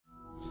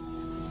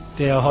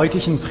der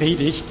heutigen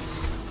Predigt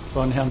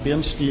von Herrn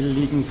Birnstiel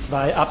liegen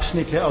zwei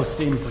Abschnitte aus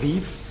dem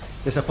Brief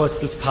des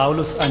Apostels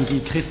Paulus an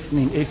die Christen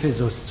in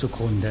Ephesus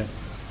zugrunde.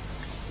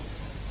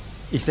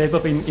 Ich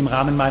selber bin im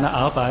Rahmen meiner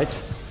Arbeit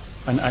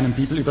an einem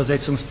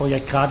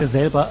Bibelübersetzungsprojekt gerade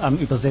selber am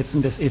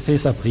Übersetzen des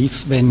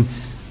Epheserbriefs. Wenn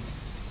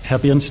Herr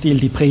Birnstiel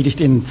die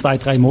Predigt in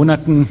 2-3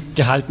 Monaten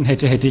gehalten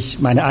hätte, hätte ich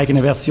meine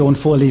eigene Version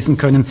vorlesen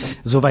können.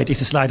 Soweit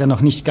ist es leider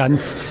noch nicht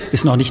ganz,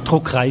 ist noch nicht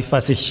druckreif,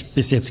 was ich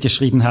bis jetzt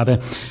geschrieben habe.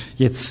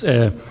 Jetzt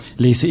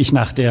lese ich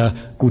nach der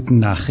guten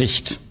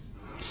Nachricht.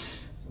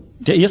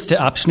 Der erste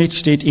Abschnitt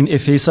steht in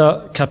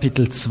Epheser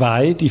Kapitel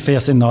 2, die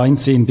Verse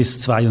 19 bis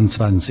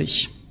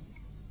 22.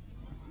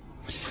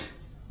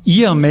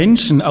 Ihr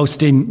Menschen aus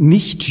den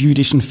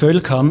nichtjüdischen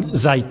Völkern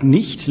seid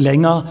nicht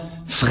länger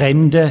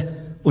Fremde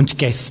und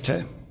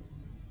Gäste.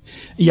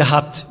 Ihr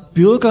habt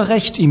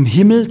Bürgerrecht im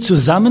Himmel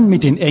zusammen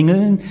mit den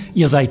Engeln,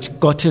 ihr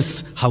seid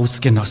Gottes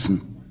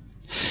Hausgenossen.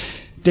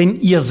 Denn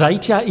ihr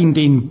seid ja in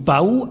den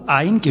Bau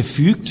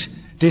eingefügt,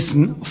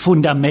 dessen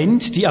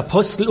Fundament die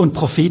Apostel und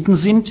Propheten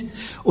sind,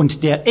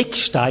 und der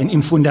Eckstein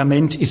im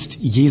Fundament ist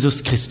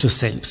Jesus Christus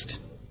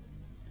selbst.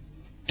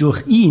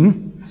 Durch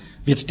ihn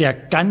wird der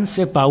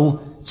ganze Bau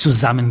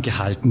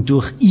zusammengehalten.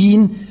 Durch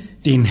ihn,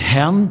 den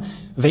Herrn,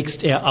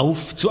 wächst er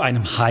auf zu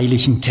einem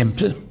heiligen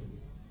Tempel.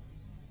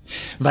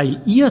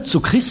 Weil ihr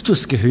zu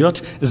Christus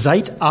gehört,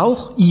 seid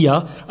auch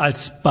ihr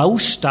als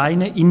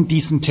Bausteine in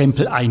diesen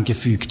Tempel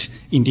eingefügt,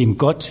 in dem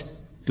Gott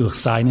durch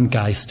seinen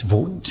Geist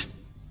wohnt.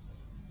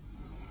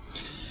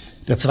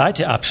 Der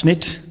zweite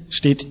Abschnitt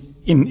steht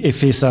in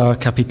Epheser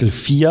Kapitel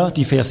 4,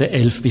 die Verse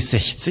 11 bis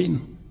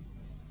 16.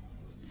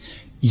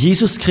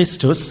 Jesus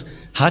Christus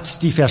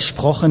hat die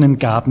versprochenen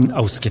Gaben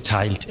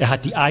ausgeteilt. Er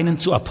hat die einen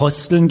zu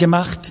Aposteln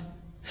gemacht,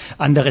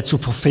 andere zu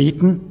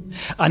Propheten,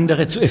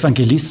 andere zu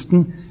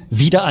Evangelisten,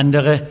 wieder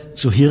andere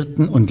zu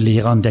Hirten und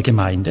Lehrern der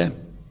Gemeinde.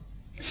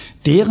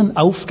 Deren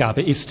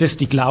Aufgabe ist es,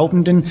 die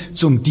Glaubenden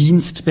zum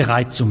Dienst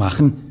bereit zu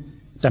machen,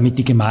 damit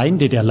die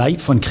Gemeinde, der Leib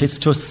von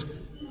Christus,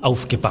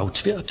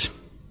 aufgebaut wird.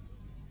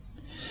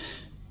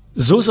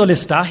 So soll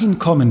es dahin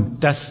kommen,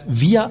 dass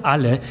wir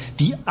alle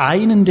die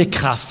einende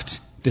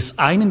Kraft des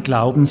einen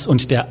Glaubens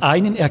und der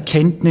einen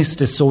Erkenntnis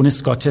des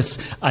Sohnes Gottes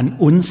an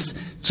uns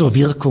zur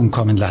Wirkung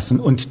kommen lassen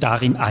und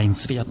darin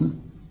eins werden.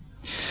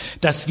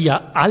 Dass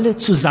wir alle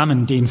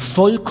zusammen den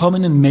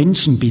vollkommenen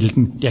Menschen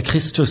bilden, der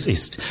Christus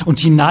ist, und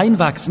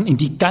hineinwachsen in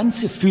die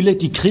ganze Fülle,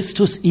 die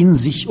Christus in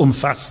sich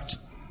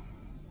umfasst.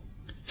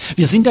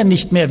 Wir sind dann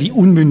nicht mehr wie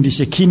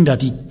unmündige Kinder,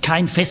 die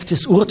kein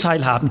festes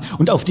Urteil haben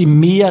und auf dem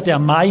Meer der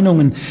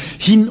Meinungen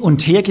hin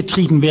und her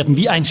getrieben werden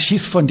wie ein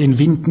Schiff von den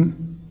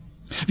Winden.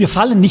 Wir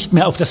fallen nicht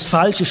mehr auf das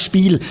falsche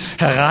Spiel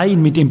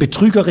herein, mit dem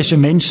betrügerische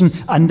Menschen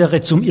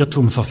andere zum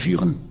Irrtum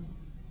verführen.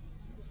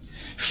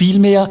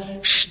 Vielmehr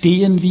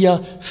stehen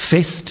wir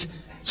fest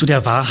zu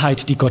der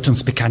Wahrheit, die Gott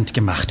uns bekannt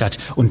gemacht hat,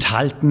 und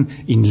halten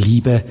in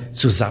Liebe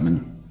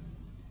zusammen.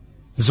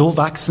 So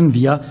wachsen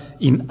wir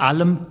in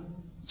allem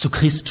zu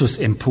Christus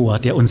empor,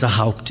 der unser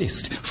Haupt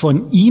ist.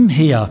 Von ihm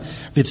her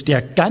wird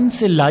der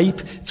ganze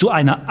Leib zu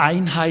einer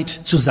Einheit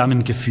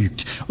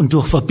zusammengefügt und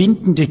durch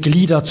verbindende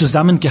Glieder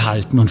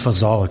zusammengehalten und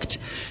versorgt.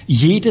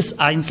 Jedes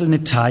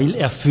einzelne Teil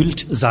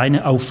erfüllt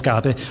seine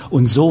Aufgabe,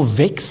 und so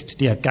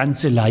wächst der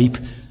ganze Leib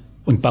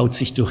und baut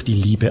sich durch die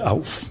Liebe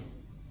auf.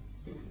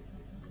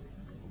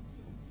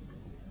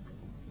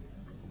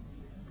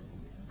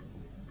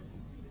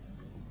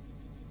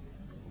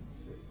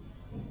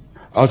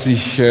 Als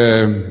ich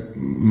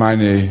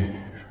meine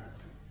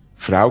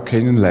Frau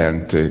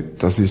kennenlernte,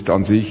 das ist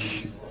an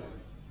sich,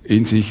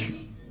 in sich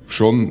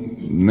schon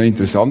eine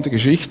interessante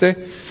Geschichte.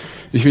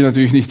 Ich will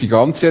natürlich nicht die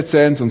ganze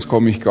erzählen, sonst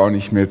komme ich gar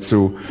nicht mehr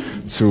zu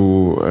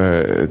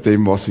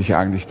dem, was ich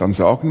eigentlich dann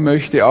sagen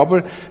möchte.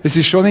 Aber es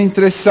ist schon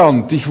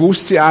interessant. Ich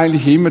wusste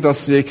eigentlich immer,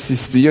 dass sie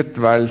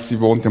existiert, weil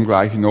sie wohnt am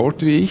gleichen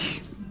Ort wie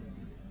ich.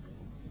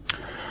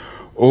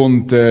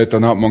 Und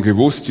dann hat man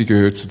gewusst, sie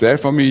gehört zu der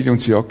Familie,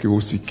 und sie hat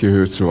gewusst, ich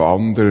gehöre zu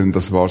anderen.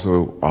 Das war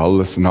so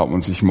alles. Dann hat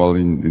man sich mal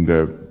in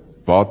der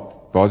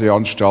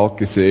Badeanstalt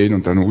gesehen,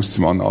 und dann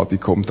wusste man, die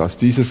kommt aus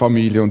dieser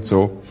Familie und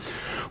so.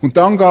 Und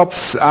dann gab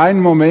es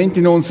einen Moment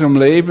in unserem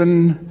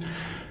Leben,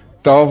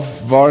 da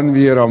waren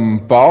wir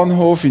am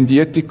Bahnhof in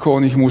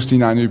Dietikon. Ich musste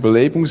in eine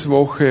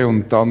Überlebenswoche,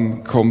 und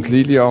dann kommt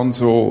Lilian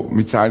so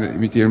mit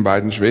ihren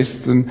beiden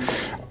Schwestern,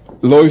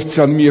 läuft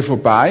sie an mir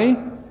vorbei.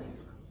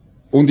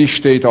 Und ich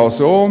stehe da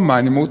so,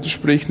 meine Mutter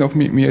spricht noch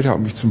mit mir, hat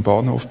mich zum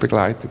Bahnhof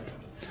begleitet.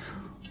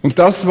 Und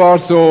das war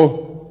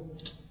so,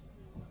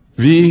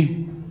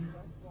 wir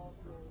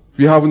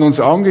haben uns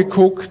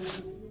angeguckt,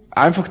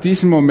 einfach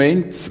diesen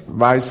Moment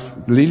weiß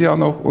Lilia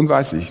noch und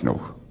weiß ich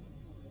noch.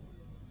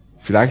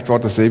 Vielleicht war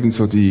das eben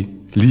so die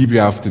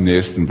Liebe auf den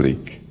ersten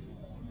Blick.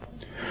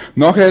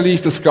 Nachher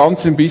lief das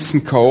Ganze ein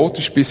bisschen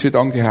chaotisch, bis wir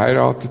dann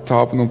geheiratet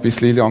haben und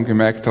bis Lilia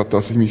gemerkt hat,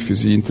 dass ich mich für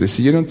sie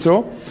interessiere und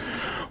so.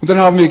 Und dann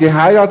haben wir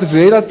geheiratet,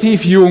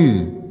 relativ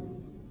jung.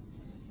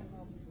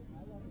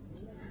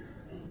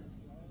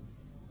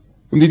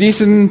 Und in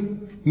diesen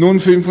nun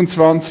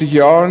 25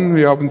 Jahren,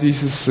 wir haben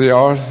dieses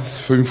Jahr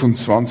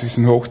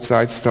 25.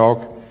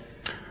 Hochzeitstag,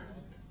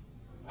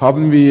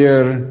 haben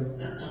wir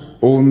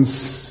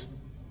uns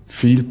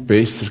viel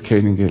besser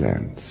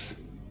kennengelernt.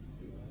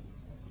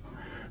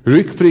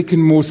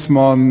 Rückblickend muss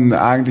man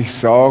eigentlich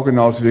sagen,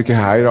 als wir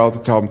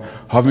geheiratet haben,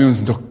 haben wir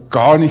uns doch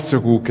gar nicht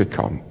so gut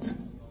gekannt.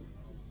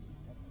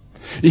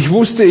 Ich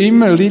wusste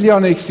immer,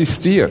 Lilian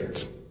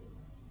existiert.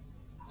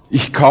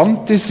 Ich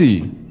kannte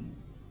sie.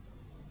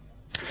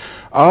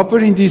 Aber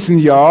in diesen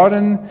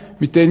Jahren,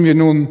 mit denen wir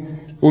nun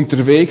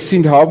unterwegs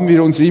sind, haben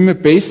wir uns immer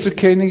besser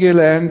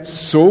kennengelernt,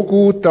 so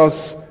gut,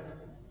 dass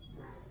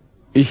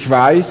ich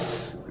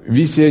weiß,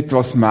 wie sie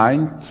etwas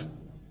meint,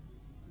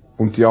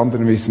 und die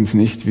anderen wissen es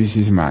nicht, wie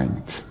sie es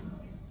meint.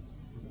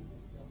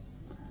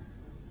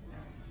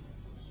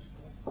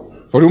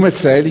 Warum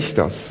erzähle ich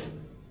das?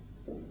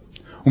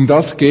 Um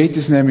das geht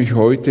es nämlich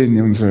heute in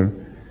unserem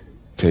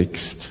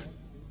Text.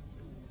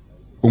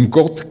 Um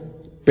Gott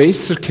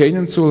besser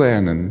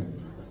kennenzulernen,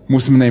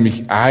 muss man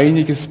nämlich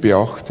einiges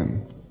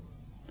beachten.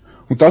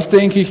 Und das,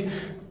 denke ich,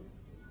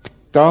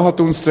 da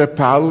hat uns der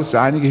Paulus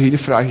einige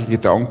hilfreiche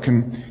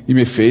Gedanken im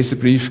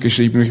Epheserbrief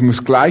geschrieben. Und ich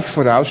muss gleich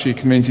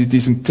vorausschicken, wenn Sie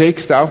diesen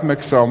Text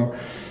aufmerksam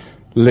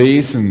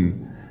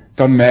lesen,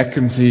 dann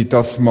merken Sie,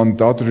 dass man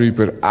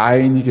darüber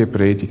einige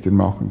Predigten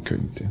machen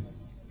könnte.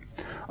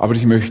 Aber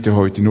ich möchte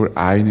heute nur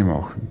eine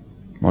machen,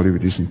 mal über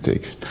diesen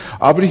Text.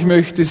 Aber ich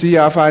möchte Sie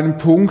auf einen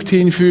Punkt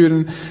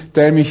hinführen,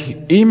 der mich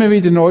immer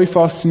wieder neu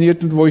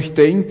fasziniert und wo ich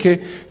denke,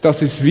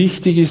 dass es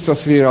wichtig ist,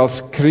 dass wir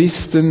als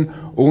Christen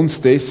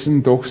uns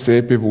dessen doch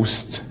sehr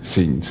bewusst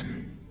sind.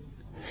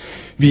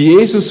 Wie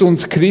Jesus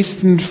uns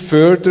Christen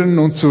fördern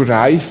und zur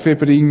Reife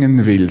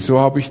bringen will, so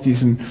habe ich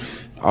diesen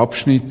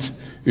Abschnitt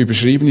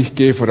überschrieben. Ich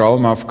gehe vor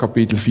allem auf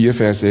Kapitel 4,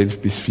 Vers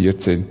 11 bis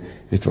 14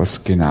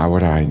 etwas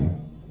genauer ein.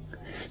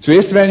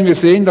 Zuerst werden wir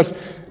sehen, dass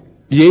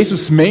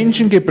Jesus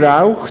Menschen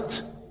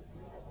gebraucht,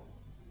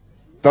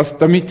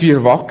 damit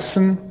wir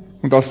wachsen.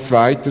 Und als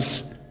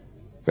zweites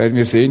werden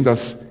wir sehen,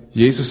 dass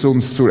Jesus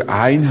uns zur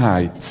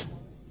Einheit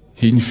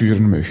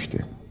hinführen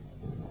möchte.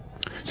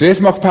 Zuerst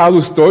macht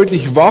Paulus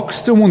deutlich,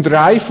 Wachstum und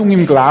Reifung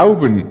im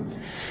Glauben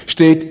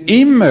steht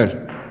immer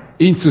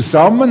in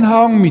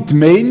Zusammenhang mit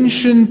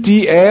Menschen,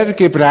 die er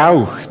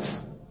gebraucht.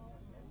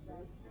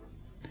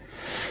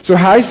 So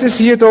heißt es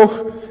hier doch,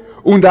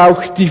 und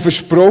auch die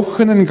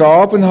versprochenen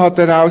Gaben hat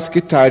er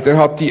ausgeteilt. Er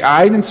hat die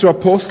einen zu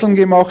Aposteln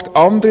gemacht,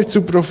 andere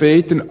zu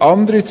Propheten,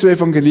 andere zu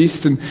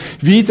Evangelisten,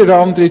 wieder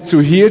andere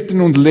zu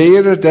Hirten und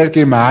Lehrer der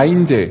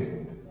Gemeinde.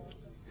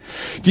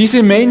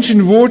 Diese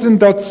Menschen wurden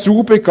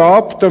dazu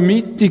begabt,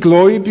 damit die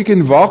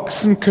Gläubigen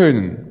wachsen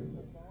können.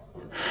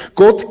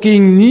 Gott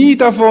ging nie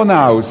davon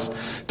aus,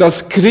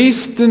 dass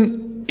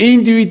Christen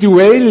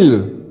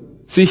individuell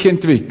sich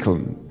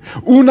entwickeln,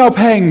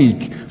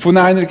 unabhängig von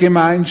einer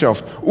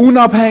Gemeinschaft,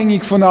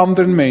 unabhängig von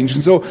anderen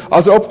Menschen. So,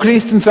 als ob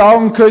Christen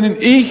sagen können,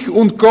 ich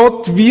und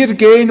Gott, wir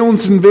gehen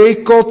unseren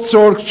Weg, Gott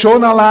sorgt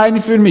schon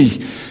alleine für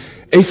mich.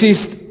 Es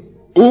ist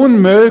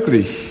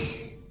unmöglich,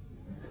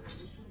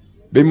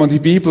 wenn man die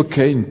Bibel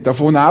kennt,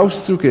 davon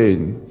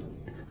auszugehen,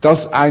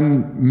 dass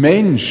ein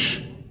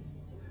Mensch,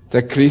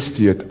 der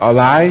Christ wird,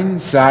 allein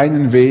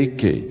seinen Weg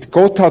geht.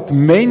 Gott hat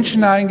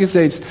Menschen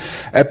eingesetzt,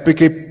 er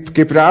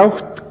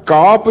gebraucht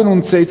Gaben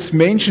und setzt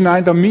Menschen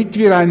ein, damit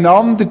wir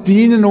einander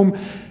dienen, um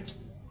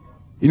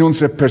in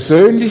unserer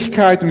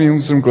Persönlichkeit und in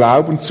unserem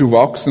Glauben zu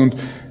wachsen. Und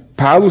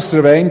Paulus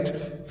erwähnt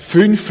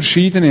 5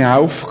 verschiedene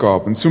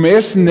Aufgaben. Zum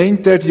ersten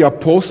nennt er die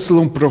Apostel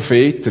und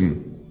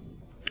Propheten.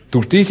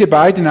 Durch diese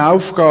beiden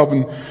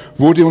Aufgaben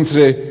wurde uns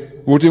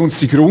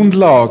die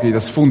Grundlage,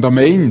 das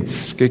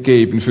Fundament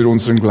gegeben für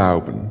unseren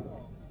Glauben.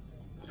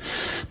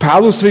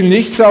 Paulus will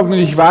nicht sagen, und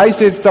ich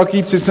weiß jetzt, da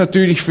gibt es jetzt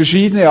natürlich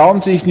verschiedene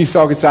Ansichten, ich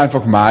sage jetzt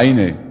einfach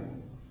meine.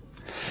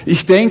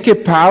 Ich denke,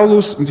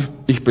 Paulus, und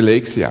ich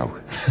belege sie auch,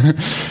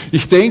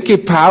 ich denke,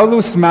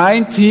 Paulus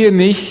meint hier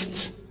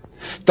nicht,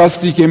 dass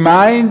die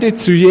Gemeinde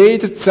zu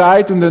jeder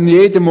Zeit und an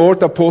jedem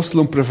Ort Apostel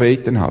und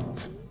Propheten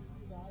hat.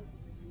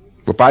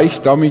 Wobei ich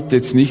damit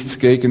jetzt nichts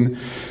gegen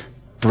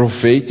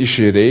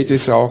prophetische Rede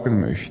sagen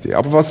möchte.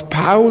 Aber was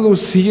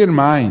Paulus hier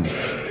meint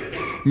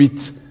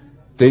mit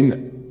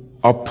den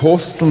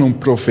Aposteln und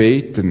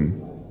Propheten,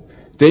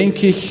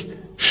 denke ich,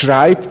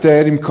 schreibt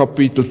er im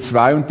Kapitel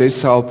 2 und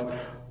deshalb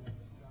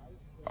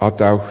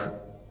hat auch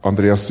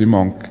Andreas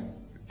Sümank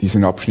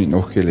diesen Abschnitt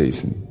noch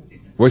gelesen.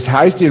 Wo es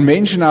heißt, ihr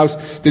Menschen aus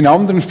den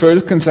anderen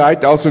Völkern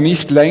seid also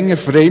nicht länger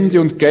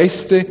Fremde und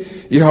Gäste,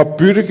 ihr habt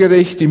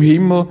Bürgerrecht im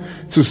Himmel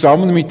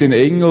zusammen mit den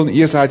Engeln,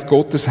 ihr seid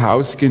Gottes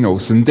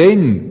Hausgenossen.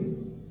 Denn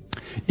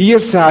ihr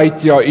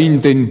seid ja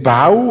in den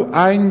Bau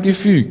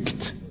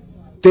eingefügt,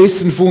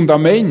 dessen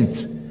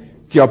Fundament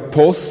die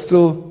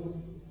Apostel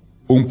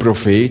und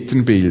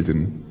Propheten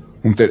bilden.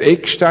 Und der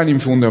Eckstein im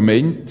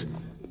Fundament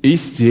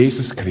ist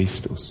Jesus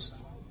Christus.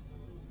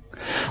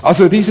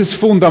 Also dieses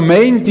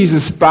Fundament,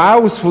 dieses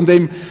Baus, von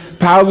dem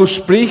Paulus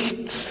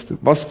spricht,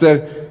 was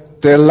der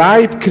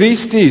Leib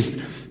Christi ist,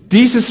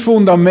 dieses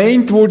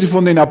Fundament wurde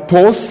von den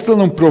Aposteln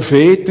und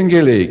Propheten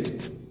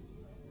gelegt.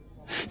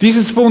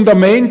 Dieses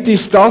Fundament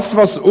ist das,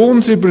 was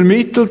uns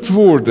übermittelt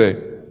wurde.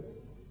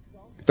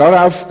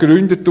 Darauf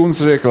gründet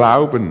unser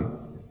Glauben.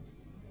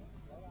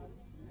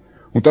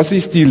 Und das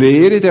ist die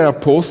Lehre der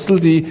Apostel,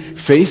 die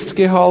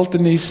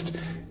festgehalten ist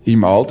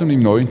im Alten und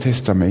im Neuen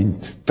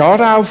Testament.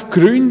 Darauf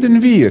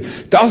gründen wir.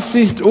 Das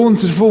ist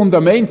unser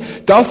Fundament.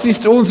 Das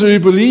ist unsere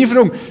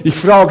Überlieferung. Ich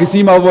frage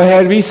Sie mal,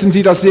 woher wissen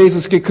Sie, dass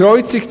Jesus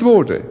gekreuzigt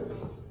wurde?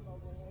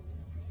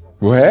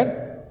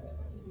 Woher?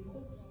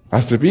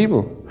 Aus der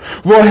Bibel.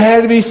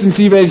 Woher wissen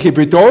Sie, welche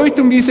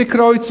Bedeutung diese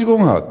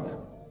Kreuzigung hat?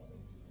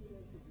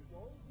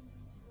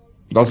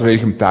 Und aus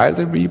welchem Teil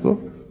der Bibel?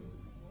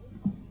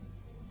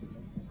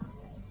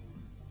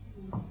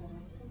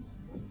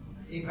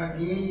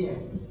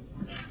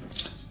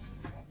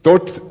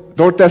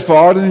 Dort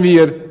erfahren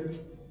wir,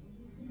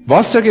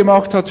 was er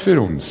gemacht hat für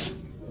uns.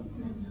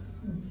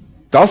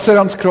 Dass er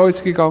ans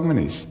Kreuz gegangen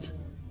ist.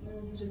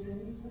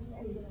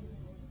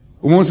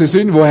 Um unsere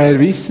Sünden, woher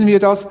wissen wir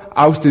das?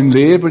 Aus den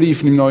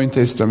Lehrbriefen im Neuen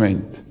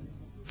Testament.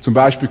 Zum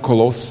Beispiel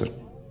Kolosser.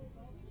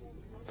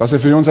 Dass er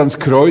für uns ans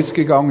Kreuz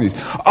gegangen ist.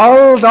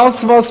 All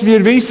das, was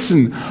wir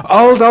wissen,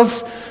 all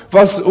das,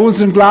 was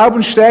unseren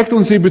Glauben stärkt,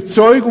 unsere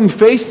Überzeugung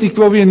festigt,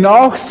 wo wir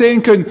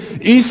nachsehen können,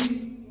 ist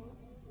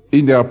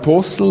in der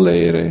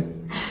Apostellehre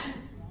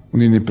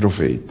und in den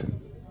Propheten.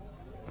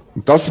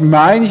 Und das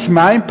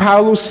meint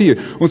Paulus hier.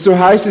 Und so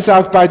heißt es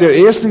auch bei der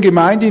ersten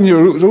Gemeinde in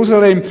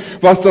Jerusalem,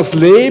 was das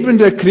Leben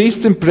der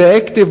Christen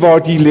prägte, war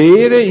die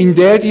Lehre, in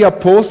der die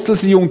Apostel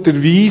sie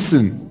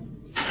unterwiesen.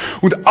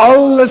 Und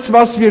alles,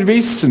 was wir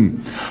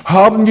wissen,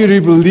 haben wir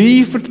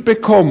überliefert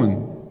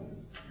bekommen.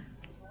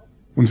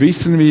 Und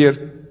wissen wir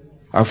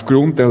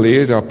aufgrund der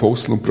Lehre der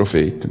Apostel und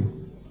Propheten.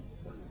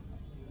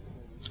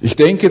 Ich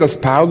denke, dass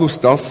Paulus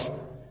das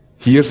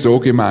hier so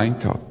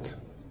gemeint hat.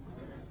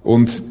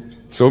 Und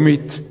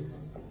somit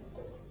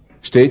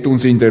steht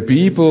uns in der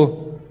Bibel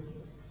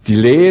die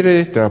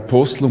Lehre der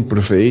Apostel und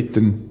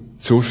Propheten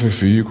zur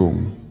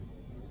Verfügung.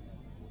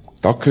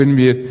 Da haben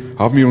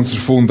wir unser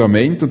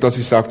Fundament, und das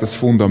ist auch das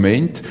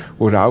Fundament,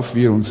 worauf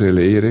wir unsere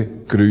Lehre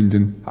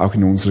gründen, auch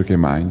in unserer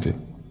Gemeinde.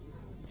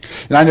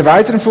 In einer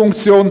weiteren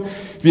Funktion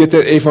wird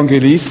der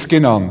Evangelist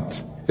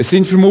genannt. Es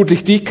sind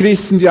vermutlich die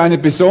Christen, die eine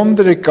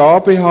besondere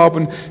Gabe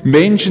haben,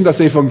 Menschen das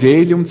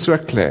Evangelium zu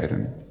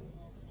erklären.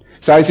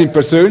 Sei es im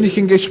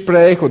persönlichen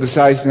Gespräch oder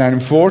sei es in einem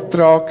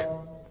Vortrag.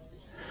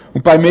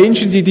 Und bei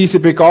Menschen, die diese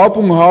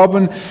Begabung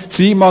haben,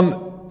 sieht man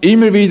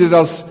immer wieder,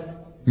 dass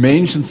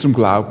Menschen zum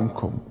Glauben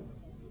kommen.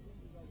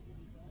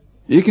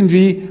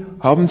 Irgendwie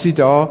haben sie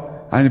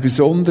da eine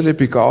besondere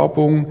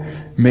Begabung,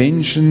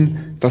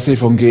 Menschen das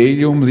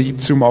Evangelium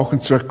lieb zu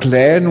machen, zu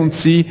erklären und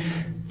sie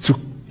zu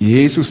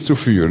Jesus zu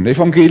führen.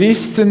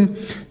 Evangelisten,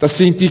 das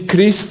sind die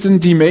Christen,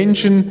 die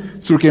Menschen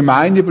zur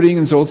Gemeinde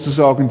bringen,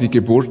 sozusagen die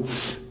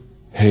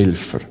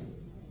Geburtshelfer.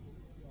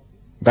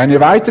 Und eine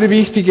weitere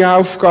wichtige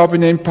Aufgabe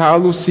nennt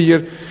Paulus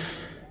hier,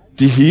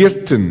 die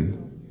Hirten.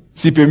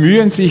 Sie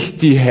bemühen sich,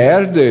 die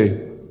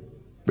Herde,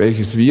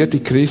 welches wir,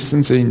 die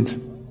Christen sind,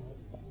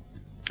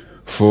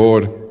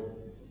 vor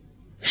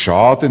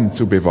Schaden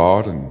zu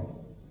bewahren,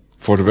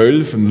 vor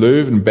Wölfen,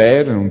 Löwen,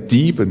 Bären und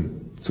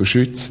Dieben zu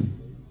schützen.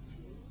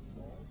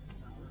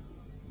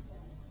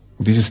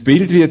 Und dieses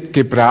Bild wird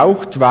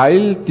gebraucht,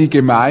 weil die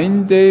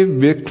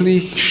Gemeinde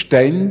wirklich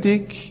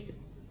ständig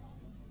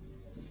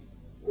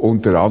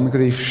unter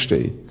Angriff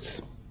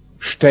steht,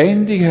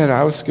 ständig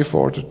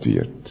herausgefordert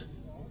wird,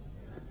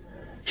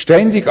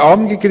 ständig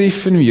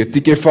angegriffen wird.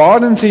 Die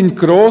Gefahren sind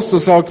groß, so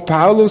sagt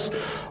Paulus,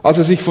 als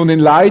er sich von den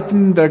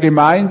Leitern der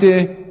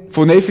Gemeinde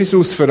von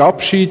Ephesus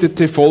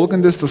verabschiedete,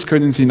 Folgendes, das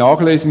können Sie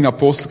nachlesen in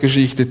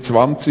Apostelgeschichte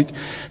 20,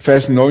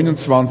 Vers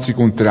 29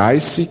 und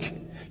 30.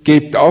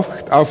 Gebt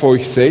Acht auf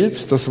euch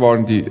selbst, das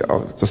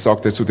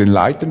sagt er zu den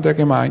Leitern der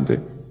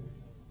Gemeinde,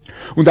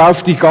 und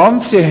auf die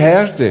ganze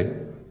Herde,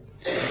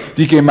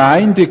 die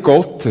Gemeinde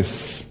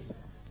Gottes,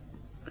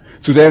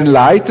 zu deren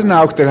Leitern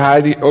auch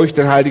euch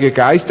der Heilige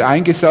Geist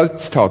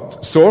eingesetzt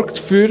hat. Sorgt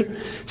für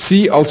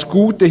sie als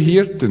gute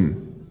Hirten.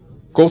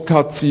 Gott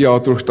hat sie ja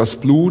durch das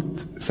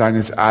Blut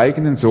seines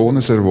eigenen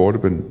Sohnes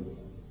erworben.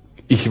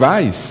 Ich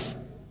weiß,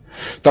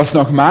 dass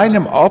nach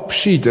meinem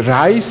Abschied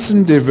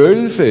reißende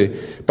Wölfe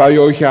bei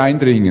euch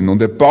eindringen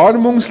und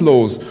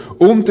erbarmungslos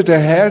unter der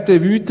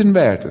Herde wüten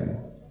werden.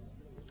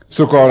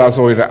 Sogar aus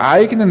eurer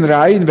eigenen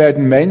Reihen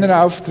werden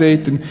Männer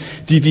auftreten,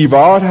 die die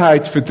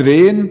Wahrheit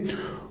verdrehen,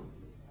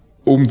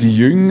 um die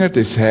Jünger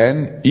des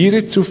Herrn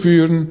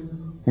irrezuführen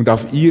und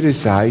auf ihre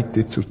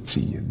Seite zu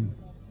ziehen.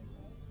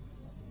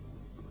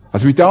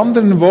 Also mit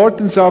anderen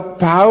Worten sagt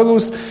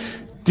Paulus,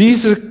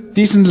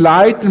 diesen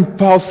Leitern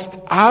passt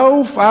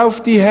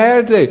auf die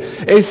Herde.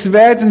 Es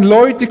werden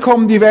Leute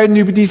kommen, die werden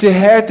über diese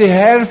Herde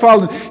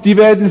herfallen. Die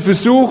werden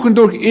versuchen,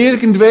 durch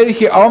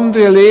irgendwelche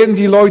andere Lehren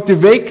die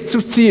Leute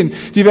wegzuziehen.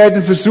 Die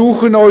werden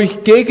versuchen,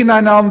 euch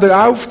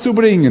gegeneinander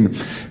aufzubringen.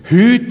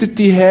 Hütet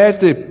die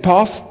Herde,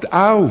 passt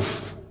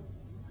auf,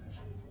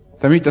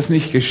 damit das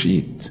nicht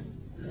geschieht.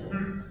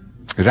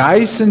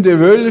 Reißende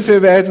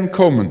Wölfe werden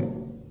kommen.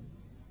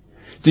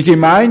 Die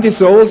Gemeinde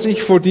soll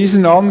vor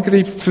diesen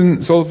Angriffen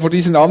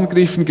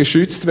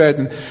geschützt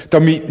werden,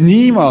 damit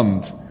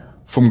niemand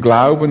vom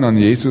Glauben an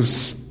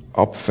Jesus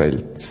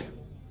abfällt.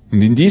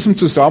 Und in diesem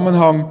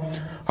Zusammenhang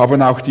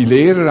haben auch die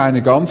Lehrer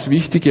eine ganz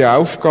wichtige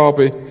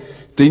Aufgabe,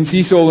 denn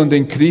sie sollen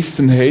den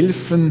Christen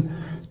helfen,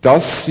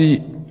 dass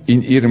sie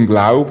in ihrem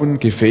Glauben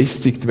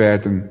gefestigt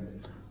werden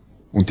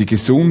und die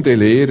gesunde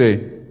Lehre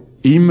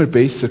immer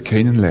besser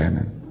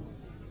kennenlernen.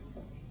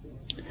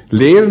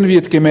 Lehren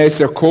wird gemäß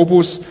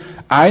Jakobus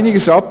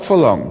einiges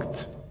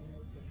abverlangt,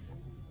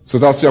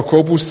 sodass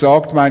Jakobus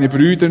sagt, meine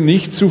Brüder,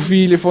 nicht zu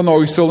viele von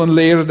euch sollen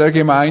Lehrer der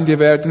Gemeinde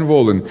werden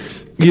wollen.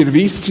 Ihr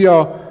wisst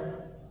ja,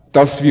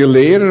 dass wir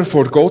Lehrer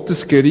vor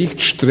Gottes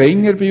Gericht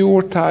strenger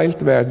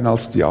beurteilt werden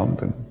als die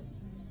anderen.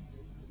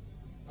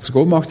 Also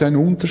Gott macht einen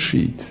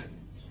Unterschied.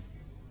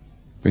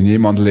 Wenn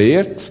jemand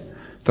lehrt,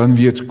 dann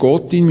wird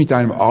Gott ihn mit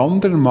einem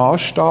anderen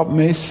Maßstab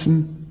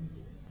messen,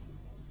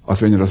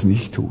 als wenn er das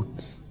nicht tut.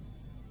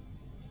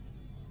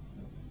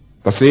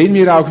 Da sehen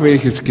wir auch,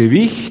 welches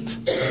Gewicht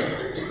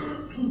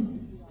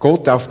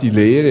Gott auf die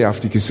Lehre, auf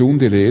die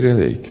gesunde Lehre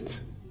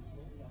legt.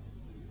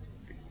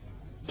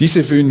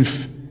 Diese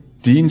 5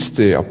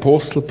 Dienste,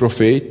 Apostel,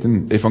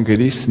 Propheten,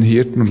 Evangelisten,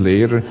 Hirten und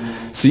Lehrer,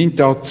 sind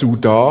dazu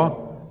da,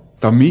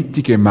 damit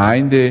die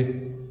Gemeinde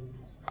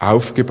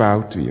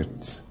aufgebaut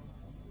wird.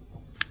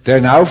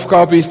 Deren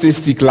Aufgabe ist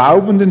es, die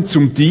Glaubenden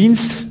zum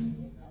Dienst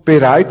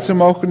bereit zu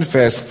machen,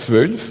 Vers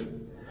 12,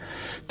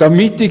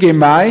 damit die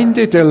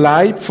Gemeinde, der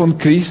Leib von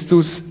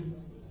Christus,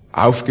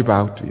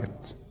 aufgebaut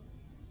wird.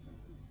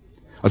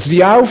 Also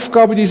die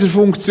Aufgabe dieser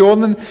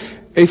Funktionen,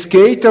 es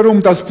geht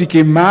darum, dass die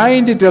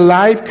Gemeinde, der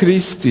Leib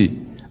Christi,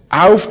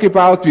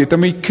 aufgebaut wird,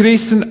 damit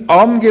Christen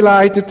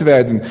angeleitet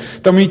werden,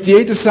 damit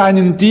jeder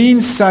seinen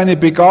Dienst, seine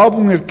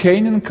Begabung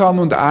erkennen kann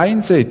und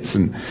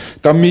einsetzen,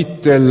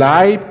 damit der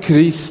Leib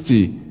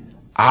Christi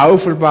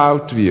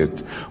auferbaut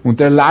wird.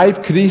 Und der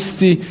Leib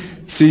Christi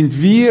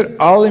sind wir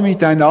alle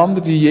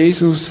miteinander, die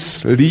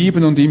Jesus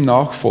lieben und ihm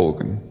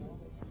nachfolgen.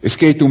 Es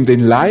geht um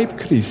den Leib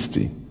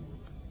Christi.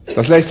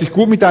 Das lässt sich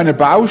gut mit einer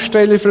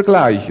Baustelle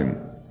vergleichen.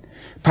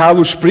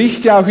 Paulus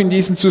spricht ja auch in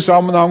diesem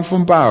Zusammenhang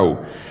vom Bau.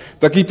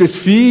 Da gibt es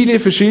viele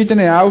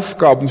verschiedene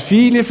Aufgaben,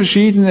 viele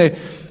verschiedene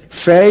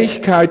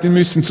Fähigkeiten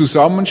müssen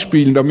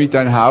zusammenspielen, damit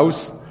ein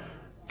Haus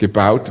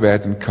gebaut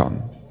werden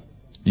kann.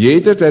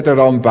 Jeder, der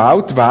daran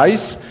baut,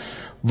 weiß,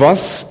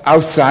 was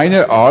aus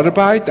seiner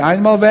Arbeit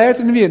einmal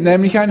werden wird,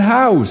 nämlich ein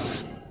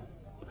Haus.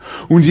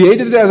 Und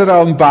jeder, der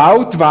daran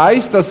baut,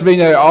 weiß, dass wenn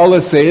er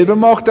alles selber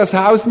macht, das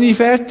Haus nie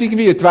fertig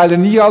wird, weil er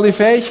nie alle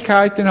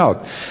Fähigkeiten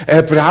hat.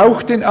 Er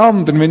braucht den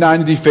anderen. Wenn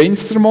einer die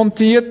Fenster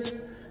montiert,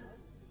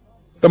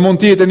 dann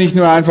montiert er nicht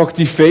nur einfach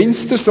die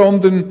Fenster,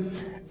 sondern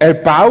er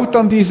baut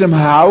an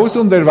diesem Haus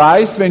und er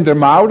weiß, wenn der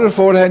Maurer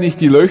vorher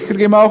nicht die Löcher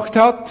gemacht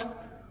hat,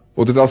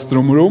 oder das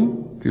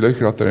drumherum, die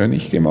Löcher hat er ja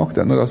nicht gemacht,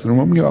 er hat nur das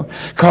drumherum gemacht,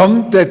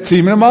 kann der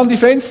Zimmermann die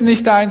Fenster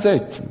nicht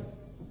einsetzen.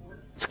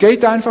 Es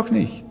geht einfach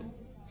nicht.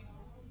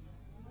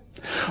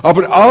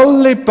 Aber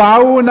alle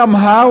bauen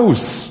am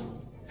Haus.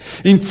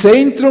 Im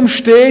Zentrum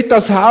steht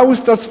das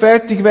Haus, das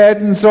fertig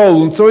werden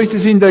soll. Und so ist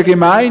es in der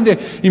Gemeinde.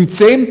 Im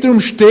Zentrum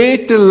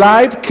steht der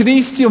Leib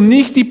Christi und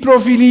nicht die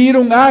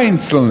Profilierung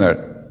Einzelner.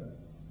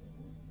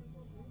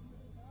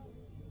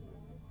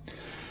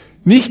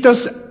 Nicht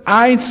das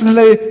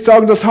Einzelne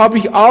sagen, das habe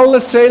ich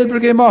alles selber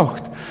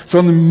gemacht,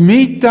 sondern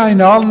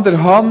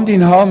miteinander, Hand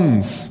in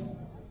Hand,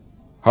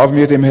 haben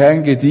wir dem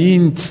Herrn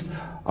gedient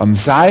an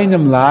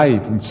seinem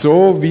Leib. Und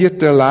so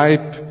wird der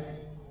Leib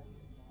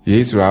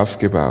Jesu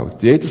aufgebaut.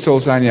 Jeder soll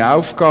seine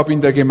Aufgabe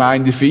in der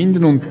Gemeinde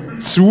finden und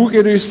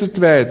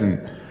zugerüstet werden,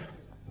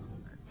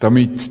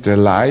 damit der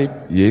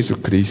Leib Jesu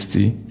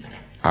Christi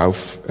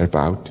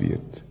auferbaut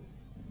wird.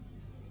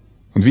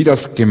 Und wie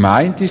das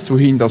gemeint ist,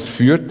 wohin das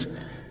führt,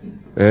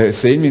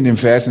 sehen wir in den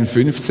Versen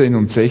 15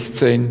 und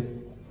 16,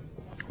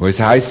 wo es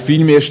heißt,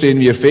 vielmehr stehen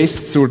wir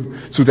fest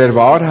zu der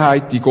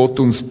Wahrheit, die Gott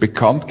uns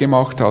bekannt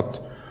gemacht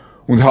hat,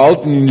 und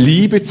halten in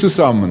Liebe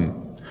zusammen.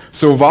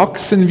 So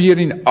wachsen wir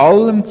in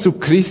allem zu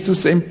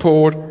Christus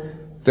empor,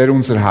 der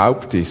unser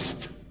Haupt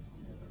ist.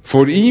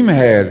 Von ihm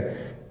her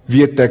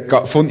wird der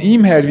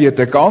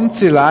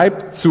ganze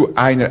Leib zu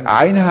einer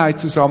Einheit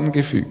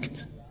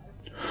zusammengefügt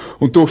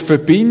und durch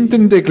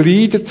verbindende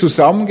Glieder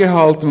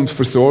zusammengehalten und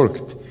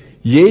versorgt.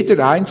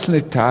 Jeder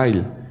einzelne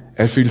Teil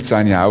erfüllt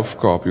seine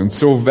Aufgabe und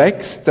so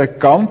wächst der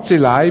ganze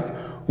Leib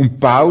und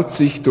baut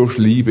sich durch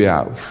Liebe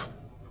auf.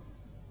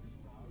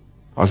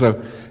 Also,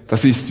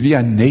 das ist wie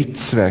ein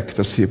Netzwerk,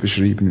 das hier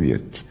beschrieben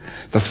wird,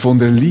 das von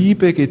der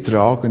Liebe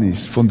getragen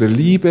ist, von der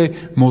Liebe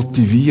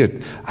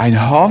motiviert,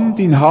 ein Hand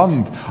in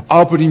Hand,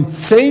 aber im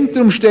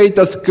Zentrum steht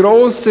das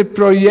große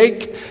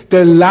Projekt,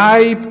 der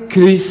Leib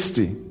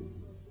Christi,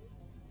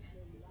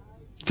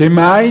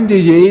 Gemeinde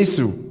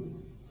Jesu.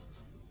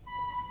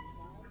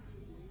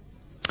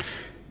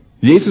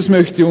 Jesus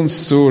möchte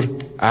uns zur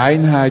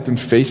Einheit und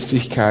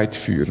Festigkeit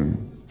führen.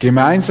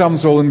 Gemeinsam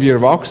sollen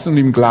wir wachsen und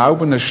im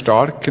Glauben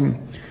erstarken.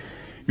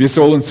 Wir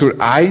sollen zur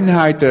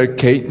Einheit der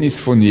Erkenntnis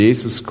von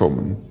Jesus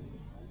kommen.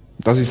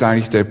 Das ist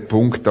eigentlich der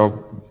Punkt, da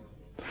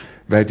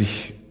werde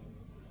ich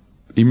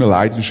immer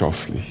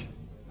leidenschaftlich.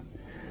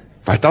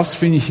 Weil das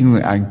finde ich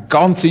nun eine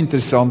ganz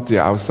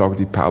interessante Aussage,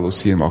 die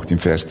Paulus hier macht im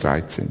Vers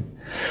 13.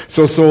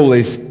 So soll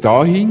es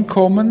dahin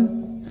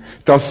kommen,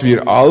 dass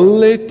wir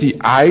alle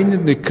die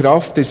einende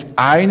Kraft des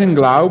einen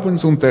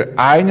Glaubens und der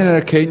einen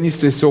Erkenntnis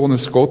des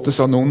Sohnes Gottes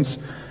an uns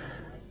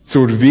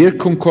zur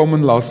Wirkung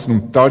kommen lassen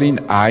und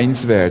darin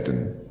eins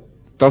werden.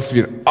 Dass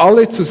wir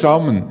alle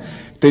zusammen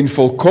den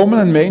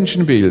vollkommenen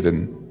Menschen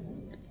bilden,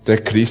 der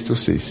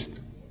Christus ist.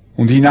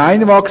 Und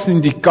hineinwachsen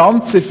in die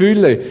ganze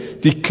Fülle,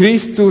 die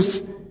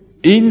Christus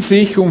in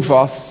sich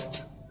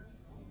umfasst.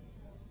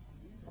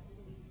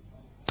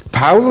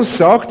 Paulus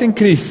sagt den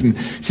Christen,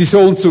 sie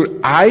sollen zur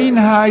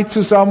Einheit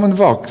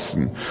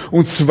zusammenwachsen.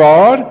 Und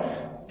zwar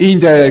in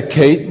der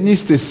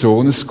Erkenntnis des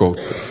Sohnes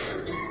Gottes.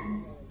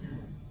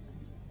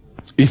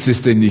 Ist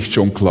es denn nicht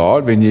schon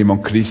klar, wenn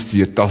jemand Christ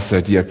wird, dass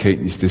er die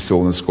Erkenntnis des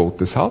Sohnes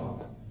Gottes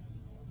hat?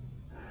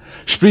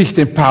 Spricht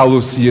denn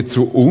Paulus hier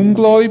zu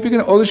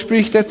Ungläubigen oder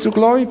spricht er zu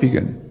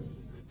Gläubigen?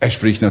 Er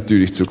spricht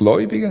natürlich zu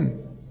Gläubigen.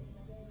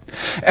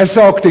 Er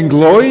sagt den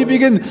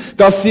Gläubigen,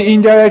 dass sie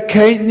in der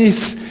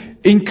Erkenntnis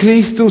in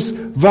Christus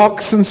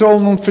wachsen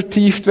sollen und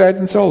vertieft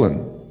werden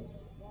sollen.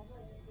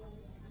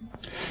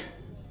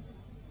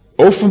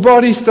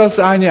 Offenbar ist das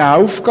eine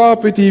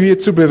Aufgabe, die wir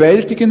zu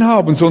bewältigen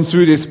haben, sonst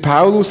würde es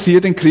Paulus hier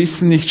den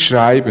Christen nicht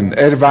schreiben.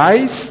 Er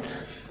weiß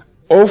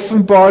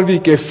offenbar, wie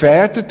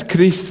gefährdet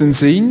Christen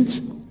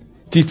sind,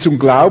 die zum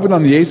Glauben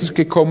an Jesus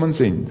gekommen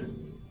sind.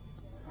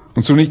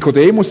 Und zu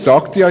Nikodemus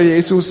sagte ja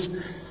Jesus,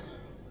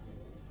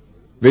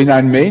 wenn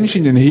ein Mensch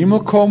in den Himmel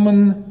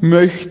kommen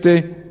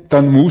möchte,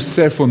 dann muss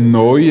er von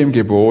Neuem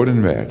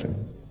geboren werden.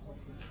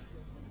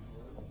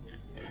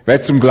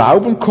 Wer zum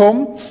Glauben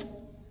kommt,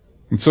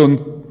 und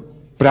so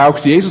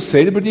braucht Jesus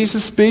selber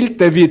dieses Bild,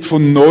 der wird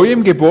von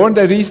Neuem geboren,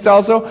 der ist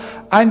also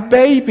ein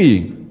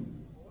Baby,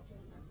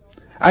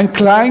 ein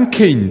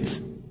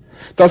Kleinkind,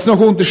 das noch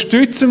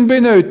Unterstützung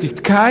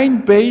benötigt.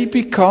 Kein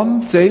Baby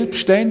kann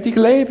selbstständig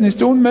leben,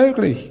 ist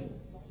unmöglich.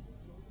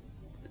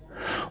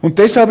 Und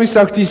deshalb ist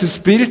auch dieses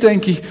Bild,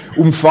 denke ich,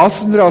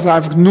 umfassender als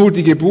einfach nur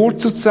die Geburt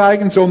zu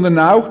zeigen, sondern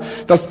auch,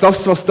 dass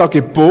das, was da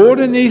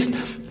geboren ist,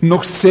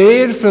 noch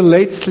sehr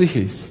verletzlich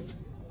ist.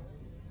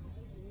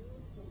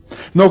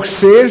 Noch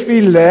sehr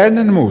viel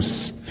lernen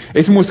muss.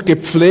 Es muss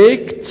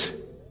gepflegt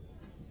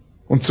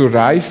und zur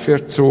Reife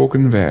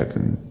erzogen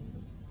werden.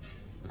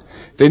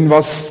 Denn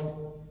was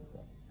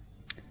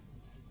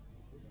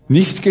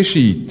nicht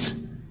geschieht,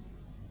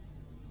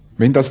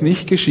 wenn das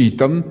nicht geschieht,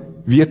 dann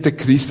wird der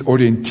Christ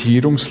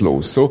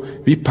orientierungslos. So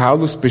wie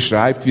Paulus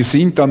beschreibt, wir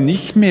sind dann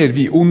nicht mehr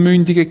wie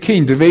unmündige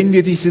Kinder, wenn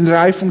wir diesen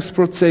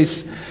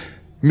Reifungsprozess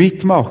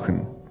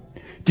mitmachen,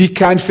 die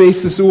kein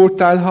festes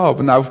Urteil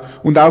haben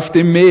und auf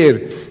dem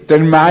Meer der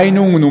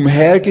Meinungen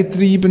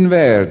umhergetrieben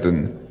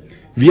werden,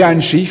 wie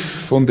ein Schiff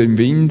von den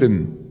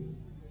Winden.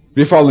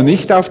 Wir fallen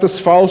nicht auf das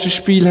falsche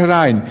Spiel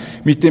herein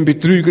mit den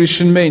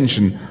betrügerischen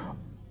Menschen,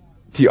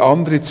 die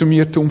andere zum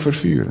Irrtum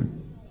verführen.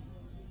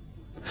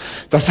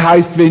 Das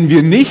heißt, wenn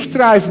wir nicht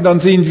reifen, dann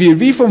sind wir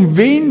wie vom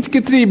Wind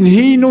getrieben,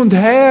 hin und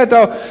her,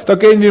 da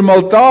gehen wir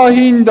mal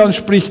dahin, dann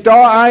spricht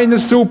da einer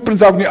super und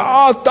sagen wir,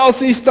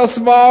 das ist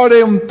das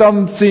Wahre, und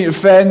dann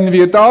fähnen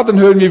wir da, dann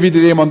hören wir wieder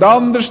jemand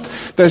anders,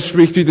 der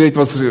spricht wieder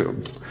etwas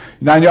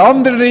in eine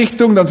andere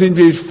Richtung, dann sind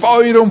wir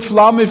Feuer und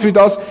Flamme für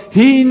das,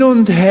 hin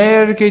und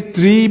her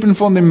getrieben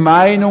von den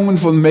Meinungen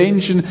von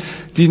Menschen,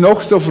 die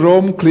noch so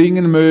fromm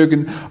klingen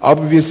mögen,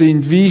 aber wir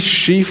sind wie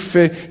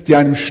Schiffe, die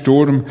einem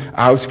Sturm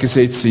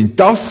ausgesetzt sind.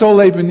 Das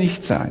soll eben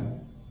nicht sein.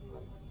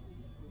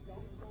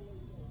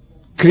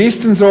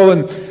 Christen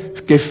sollen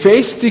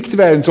gefestigt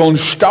werden, sollen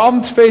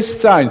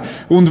standfest sein,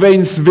 und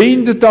wenn es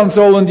windet, dann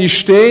sollen die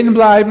stehen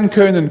bleiben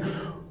können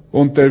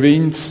und der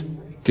Wind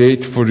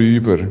geht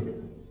vorüber.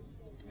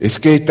 Es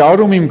geht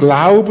darum, im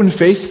Glauben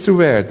fest zu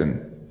werden.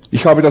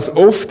 Ich habe das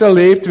oft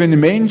erlebt, wenn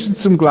Menschen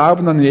zum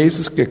Glauben an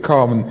Jesus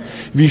kamen,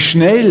 wie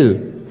schnell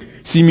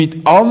sie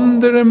mit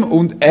anderem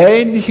und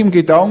ähnlichem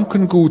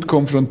Gedankengut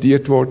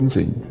konfrontiert worden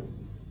sind.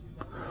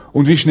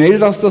 Und wie schnell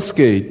das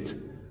geht,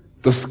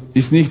 das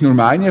ist nicht nur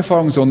meine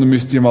Erfahrung, sondern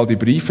müsst ihr mal die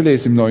Briefe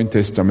lesen im Neuen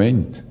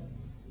Testament.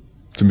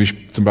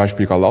 Zum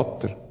Beispiel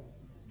Galater.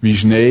 Wie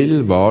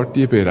schnell wart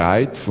ihr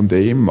bereit, von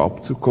dem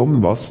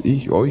abzukommen, was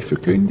ich euch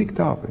verkündigt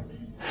habe?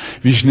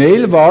 Wie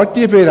schnell wart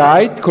ihr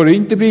bereit,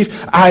 Korintherbrief,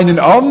 einen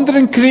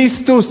anderen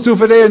Christus zu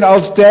verehren,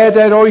 als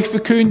der euch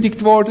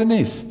verkündigt worden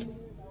ist?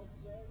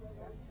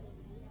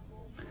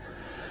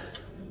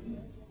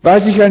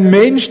 Weil sich ein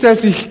Mensch, der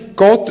sich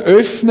Gott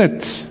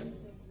öffnet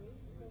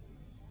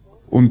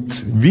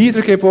und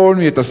wiedergeboren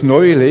wird, das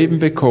neue Leben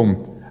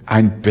bekommt,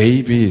 ein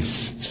Baby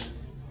ist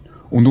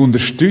und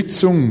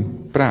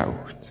Unterstützung braucht.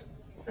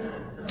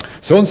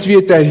 Sonst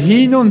wird er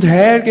hin und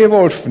her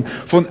geworfen,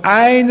 von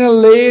einer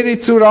Lehre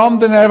zur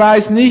anderen. Er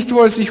weiß nicht,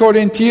 wo er sich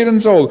orientieren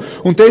soll.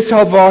 Und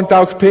deshalb warnt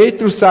auch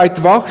Petrus,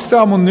 seid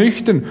wachsam und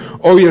nüchtern.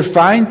 Euer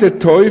Feind, der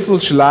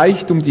Teufel,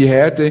 schleicht um die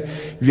Herde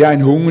wie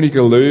ein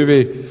hungriger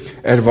Löwe.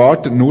 Er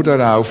wartet nur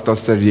darauf,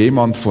 dass er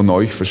jemand von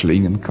euch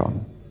verschlingen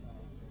kann.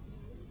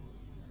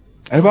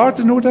 Er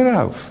wartet nur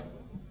darauf.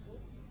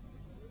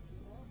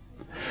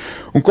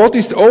 Und Gott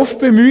ist oft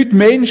bemüht,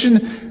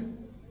 Menschen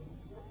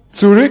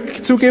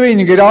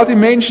zurückzugewinnen, gerade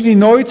Menschen, die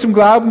neu zum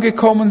Glauben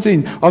gekommen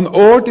sind, an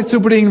Orte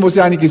zu bringen, wo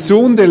sie eine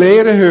gesunde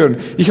Lehre hören.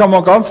 Ich habe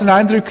mal ganz ein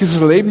eindrückliches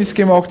Erlebnis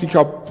gemacht. Ich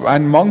habe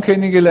einen Mann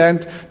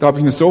kennengelernt, da habe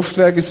ich eine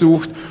Software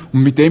gesucht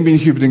und mit dem bin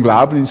ich über den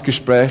Glauben ins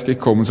Gespräch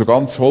gekommen. So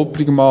ganz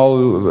holprig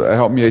mal,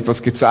 er hat mir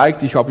etwas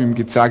gezeigt, ich habe ihm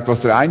gezeigt,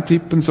 was er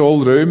eintippen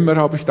soll, Römer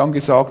habe ich dann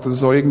gesagt oder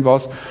so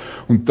irgendwas.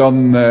 Und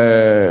dann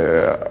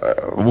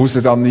wusste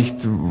er dann nicht,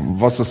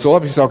 was das soll.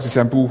 Aber ich sagte, es ist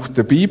ein Buch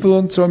der Bibel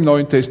und so im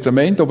Neuen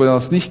Testament, ob er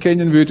das nicht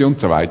kennen würde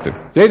und so weiter.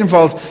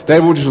 Jedenfalls,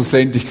 der wurde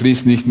schlussendlich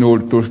Christ, nicht nur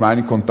durch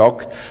meinen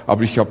Kontakt,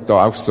 aber ich habe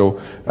da auch so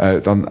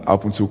dann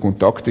ab und zu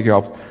Kontakte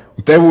gehabt.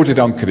 Und der wurde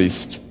dann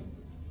Christ.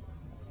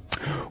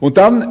 Und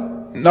dann,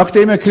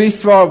 nachdem er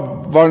Christ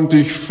war er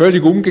natürlich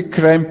völlig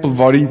umgekrempelt,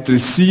 war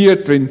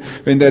interessiert,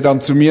 wenn der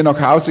dann zu mir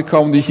nach Hause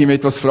kam und ich ihm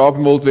etwas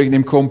fragen wollte wegen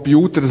dem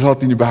Computer, das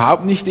hat ihn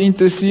überhaupt nicht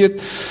interessiert.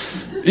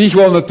 Ich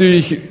wollte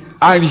natürlich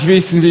eigentlich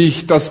wissen, wie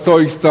ich das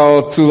Zeugs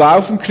da zu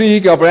laufen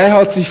kriege, aber er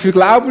hat sich für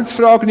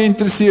Glaubensfragen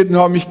interessiert und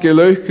hat mich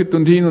gelöchert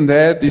und hin und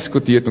her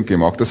diskutiert und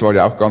gemacht. Das war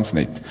ja auch ganz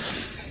nett.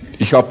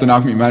 Ich habe dann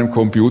auch mit meinem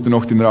Computer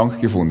noch den Rang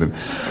gefunden.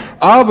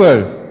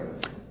 Aber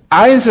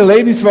eines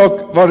Erlebnis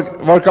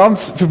war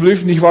ganz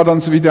verblüffend. Ich war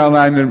dann so wieder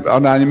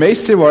an einer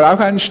Messe, wo er auch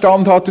einen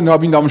Stand hatte und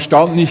habe ihn am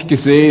Stand nicht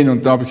gesehen.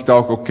 Und dann habe ich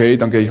gedacht, okay,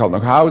 dann gehe ich halt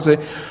nach Hause.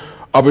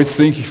 Aber jetzt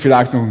trinke ich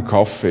vielleicht noch einen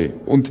Kaffee.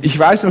 Und ich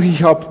weiß noch,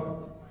 ich habe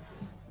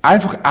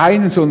einfach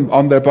einen so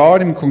an der Bar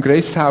im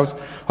Kongresshaus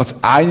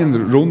als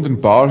einen runden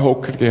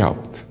Barhocker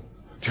gehabt.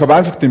 Ich habe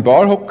einfach den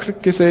Barhocker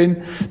gesehen,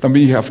 dann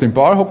bin ich auf dem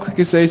Barhocker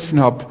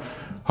gesessen, habe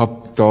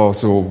da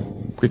so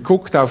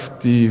geguckt auf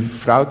die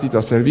Frau, die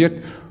das serviert,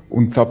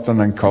 und habe dann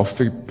einen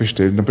Kaffee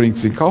bestellt. Dann bringt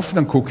sie den Kaffee,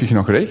 dann gucke ich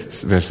nach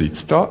rechts. Wer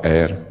sitzt da?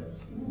 Er.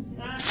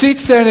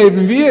 Sitzt er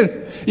neben mir?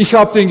 Ich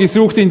habe den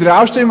gesucht in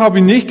der Ausstellung, habe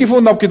ihn nicht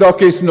gefunden, habe gedacht,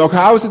 gehst du nach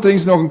Hause,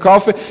 trinkst noch einen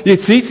Kaffee.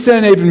 Jetzt sitzt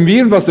er neben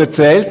mir und was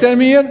erzählt er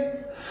mir?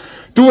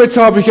 Du, jetzt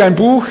habe ich ein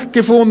Buch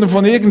gefunden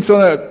von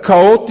irgendeiner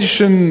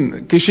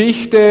chaotischen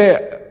Geschichte,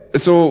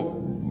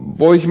 so,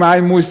 wo ich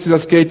meinen musste,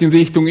 das geht in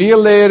Richtung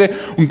Irrlehre.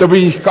 Und da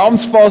bin ich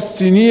ganz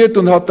fasziniert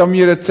und hat er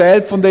mir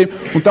erzählt von dem.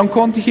 Und dann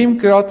konnte ich ihm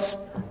gerade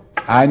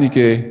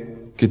einige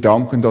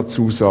Gedanken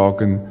dazu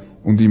sagen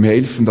und ihm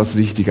helfen, das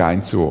richtig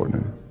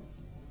einzuordnen.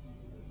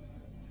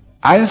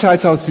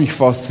 Einerseits hat es mich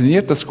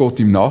fasziniert, dass Gott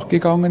ihm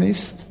nachgegangen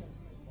ist.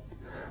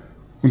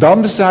 Und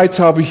andererseits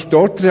habe ich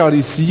dort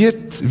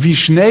realisiert, wie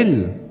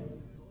schnell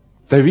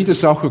der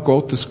Widersacher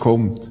Gottes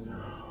kommt,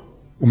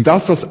 um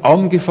das, was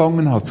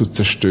angefangen hat, zu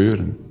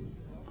zerstören.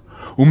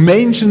 Um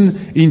Menschen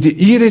in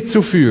die Irre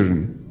zu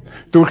führen.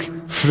 Durch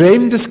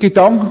fremdes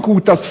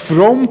Gedankengut, das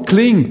fromm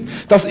klingt,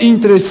 das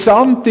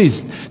interessant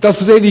ist,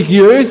 das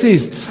religiös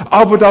ist,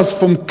 aber das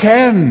vom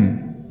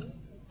Kern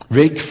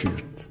wegführt.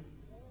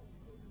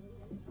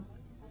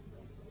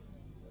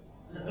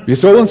 Wir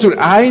sollen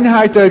zur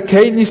Einheit der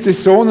Erkenntnis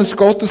des Sohnes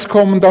Gottes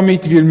kommen,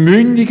 damit wir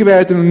mündig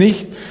werden und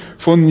nicht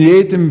von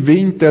jedem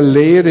Wind der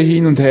Lehre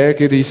hin und her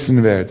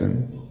gerissen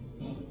werden.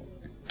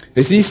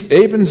 Es ist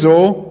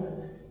ebenso,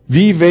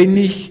 wie wenn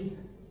ich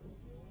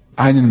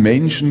einen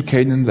Menschen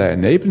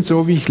kennenlerne,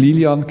 ebenso wie ich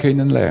Lilian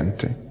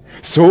kennenlernte.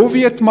 So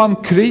wird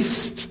man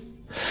Christ.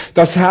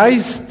 Das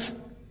heißt,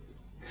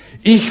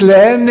 ich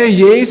lerne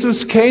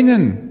Jesus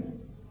kennen.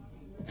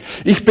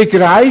 Ich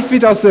begreife,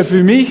 dass er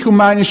für mich um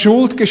meine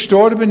Schuld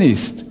gestorben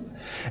ist.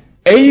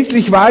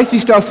 Endlich weiß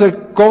ich, dass er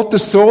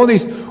Gottes Sohn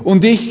ist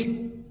und ich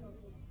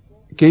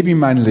gebe ihm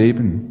mein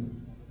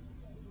Leben.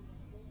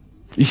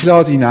 Ich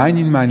lade ihn ein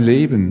in mein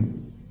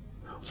Leben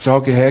und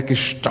sage, Herr,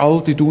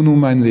 gestalte du nun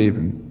mein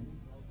Leben.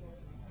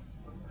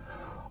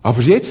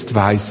 Aber jetzt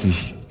weiß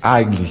ich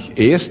eigentlich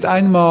erst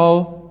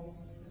einmal,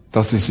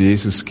 dass es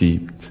Jesus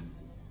gibt,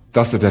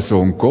 dass er der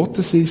Sohn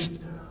Gottes ist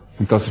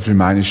und dass er für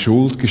meine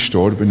Schuld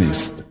gestorben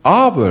ist.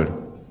 Aber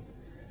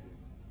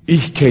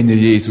ich kenne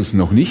Jesus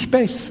noch nicht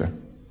besser.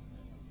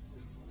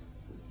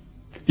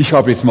 Ich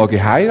habe jetzt mal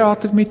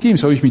geheiratet mit ihm,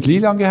 so wie ich mit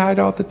Lilian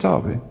geheiratet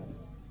habe.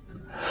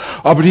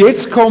 Aber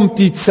jetzt kommt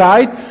die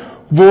Zeit,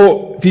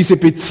 wo diese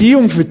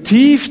Beziehung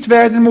vertieft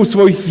werden muss,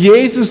 wo ich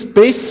Jesus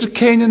besser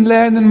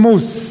kennenlernen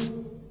muss.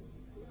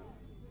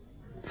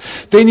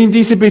 Denn in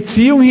diese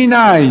Beziehung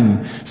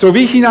hinein, so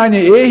wie ich in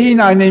eine Ehe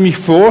hinein, nehme ich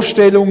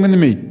Vorstellungen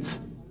mit.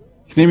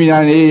 Ich nehme in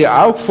eine Ehe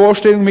auch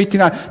Vorstellungen mit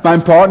hinein.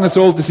 Mein Partner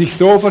sollte sich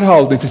so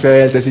verhalten, jetzt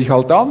verhält er sich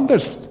halt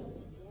anders.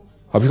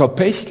 Habe ich halt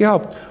Pech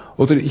gehabt.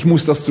 Oder ich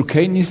muss das zur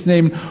Kenntnis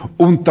nehmen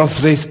und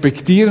das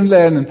respektieren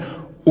lernen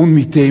und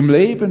mit dem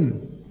leben.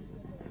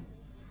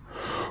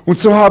 Und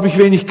so habe ich,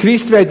 wenn ich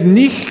Christ werde,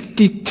 nicht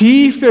die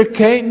tiefe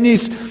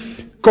Erkenntnis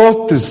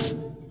Gottes,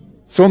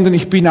 sondern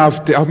ich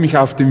habe mich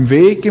auf den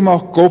Weg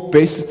gemacht, Gott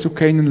besser zu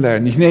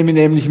kennenlernen. Ich nehme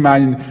nämlich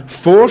meine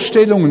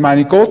Vorstellungen,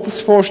 meine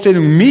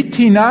Gottesvorstellungen mit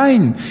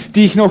hinein,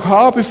 die ich noch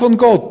habe von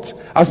Gott,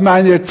 aus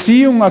meiner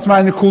Erziehung, aus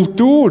meiner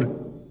Kultur.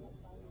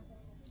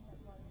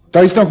 Da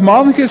ist noch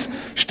manches,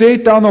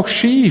 steht da noch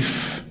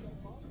schief.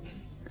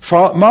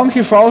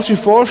 Manche falsche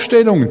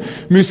Vorstellungen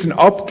müssen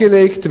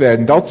abgelegt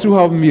werden. Dazu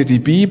haben wir die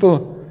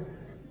Bibel,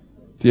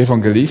 die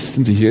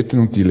Evangelisten, die Hirten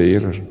und die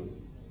Lehrer.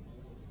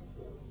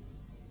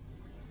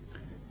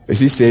 Es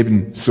ist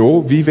eben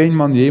so, wie wenn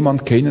man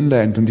jemand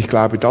kennenlernt. Und ich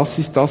glaube, das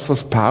ist das,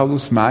 was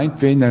Paulus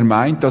meint, wenn er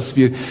meint, dass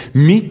wir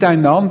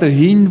miteinander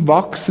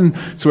hinwachsen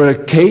zur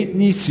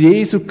Erkenntnis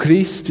Jesu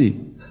Christi.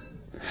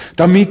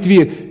 Damit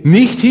wir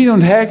nicht hin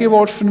und her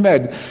geworfen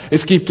werden.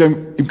 Es gibt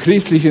im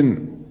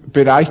christlichen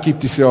Bereich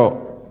gibt es ja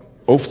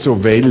oft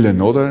so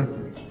Wellen, oder?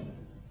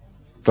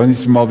 Dann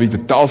ist mal wieder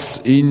das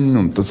in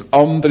und das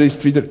andere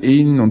ist wieder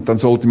in und dann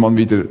sollte man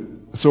wieder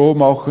so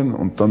machen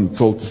und dann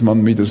sollte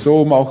man wieder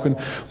so machen.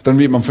 Und dann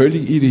wird man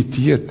völlig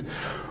irritiert.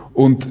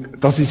 Und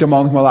das ist ja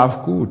manchmal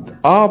auch gut.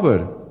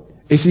 Aber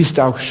es ist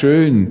auch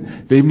schön,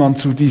 wenn man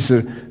zu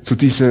dieser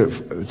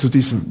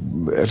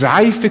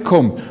Reife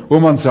kommt, wo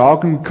man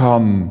sagen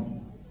kann,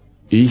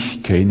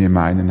 ich kenne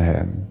meinen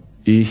Herrn.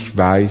 Ich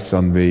weiß,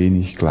 an wen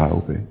ich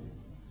glaube.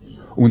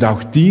 Und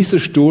auch dieser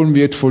Sturm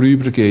wird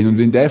vorübergehen. Und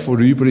wenn der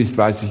vorüber ist,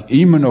 weiß ich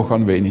immer noch,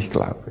 an wen ich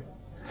glaube.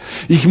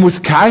 Ich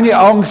muss keine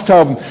Angst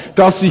haben,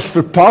 dass ich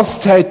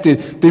verpasst hätte,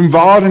 dem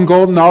wahren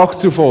Gott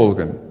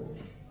nachzufolgen.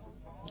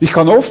 Ich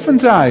kann offen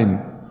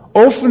sein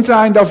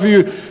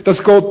dafür,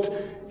 dass Gott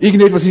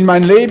irgendetwas in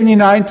mein Leben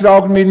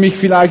hineintragen will, mich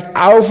vielleicht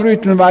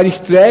aufrütteln, weil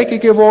ich träge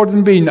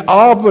geworden bin.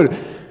 Aber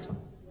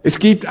es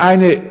gibt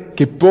eine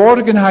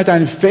Geborgenheit,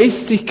 eine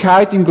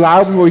Festigkeit im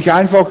Glauben, wo ich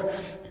einfach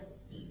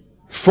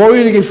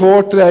feurige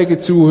Vorträge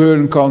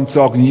zuhören kann und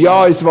sagen,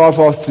 ja, es war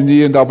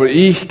faszinierend, aber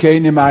ich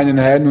kenne meinen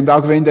Herrn und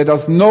auch wenn der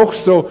das noch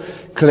so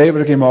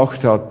clever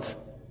gemacht hat,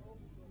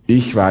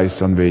 ich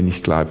weiß, an wen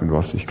ich glaube und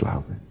was ich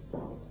glaube.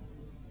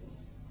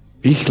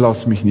 Ich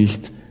lasse mich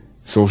nicht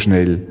so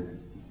schnell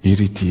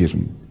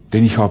irritieren,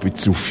 denn ich habe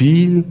zu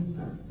viel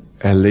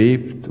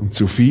erlebt und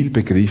zu viel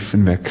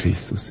begriffen, wer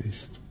Christus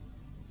ist.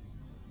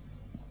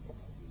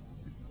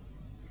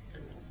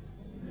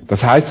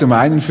 Das heißt zum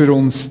einen für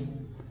uns,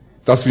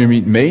 dass wir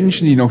mit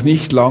Menschen, die noch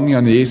nicht lange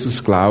an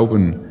Jesus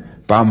glauben,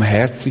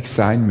 barmherzig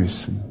sein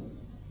müssen.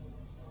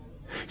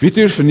 Wir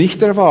dürfen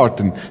nicht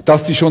erwarten,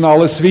 dass sie schon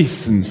alles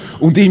wissen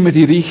und immer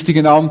die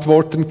richtigen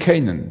Antworten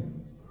kennen.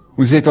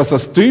 Und es ist etwas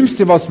das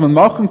Dümmste, was man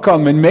machen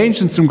kann, wenn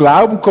Menschen zum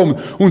Glauben kommen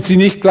und sie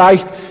nicht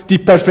gleich die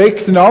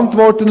perfekten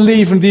Antworten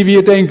liefern, die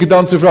wir denken,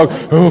 dann zu fragen,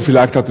 oh,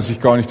 vielleicht hat er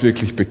sich gar nicht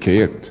wirklich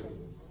bekehrt.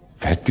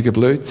 Fertiger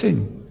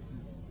Blödsinn.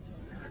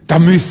 Da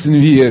müssen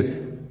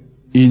wir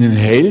ihnen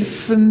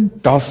helfen,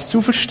 das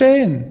zu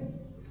verstehen.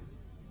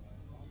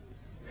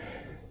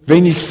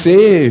 Wenn ich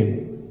sehe,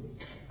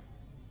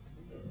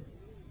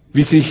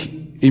 wie sich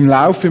im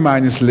Laufe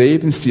meines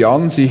Lebens die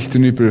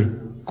Ansichten über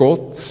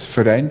Gott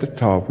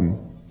verändert haben,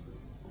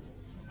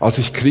 als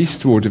ich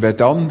Christ wurde, wer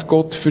dann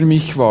Gott für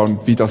mich war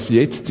und wie das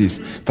jetzt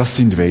ist, das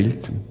sind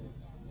Welten.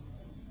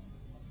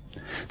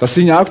 Das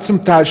sind auch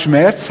zum Teil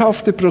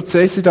schmerzhafte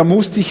Prozesse. Da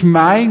musste ich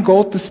mein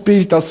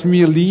Gottesbild, das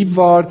mir lieb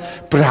war,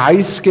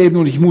 preisgeben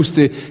und ich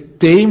musste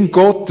dem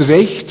Gott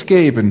Recht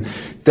geben,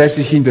 der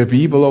sich in der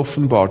Bibel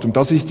offenbart. Und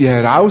das ist die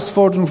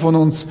Herausforderung von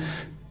uns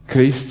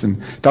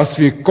Christen, dass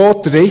wir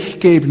Gott Recht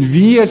geben,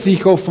 wie er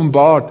sich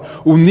offenbart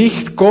und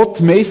nicht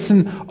Gott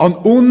messen an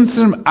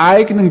unserem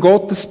eigenen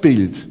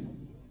Gottesbild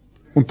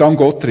und dann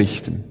Gott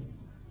richten,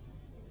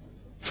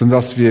 sondern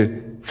dass wir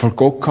vor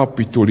Gott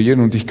kapitulieren.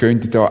 Und ich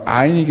könnte da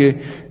einige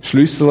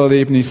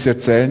Schlüsselerlebnisse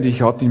erzählen, die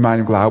ich hatte in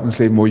meinem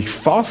Glaubensleben, wo ich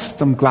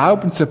fast am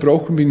Glauben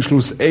zerbrochen bin,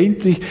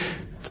 schlussendlich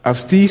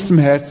aus diesem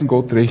Herzen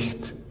Gott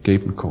Recht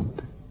geben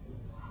konnte.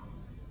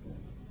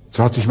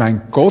 So hat sich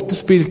mein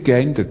Gottesbild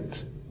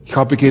geändert. Ich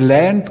habe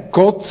gelernt,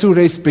 Gott zu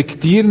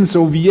respektieren,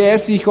 so wie er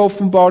sich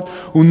offenbart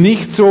und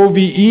nicht so,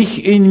 wie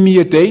ich in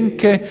mir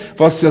denke,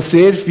 was ja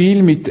sehr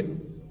viel mit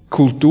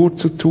Kultur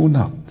zu tun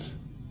hat.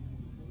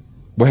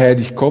 Woher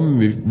ich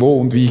komme, wo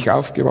und wie ich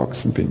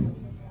aufgewachsen bin.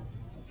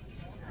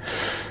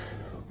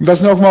 Und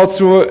das nochmal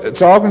zu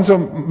sagen, so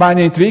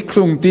meine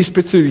Entwicklung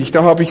diesbezüglich,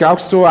 da habe ich auch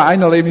so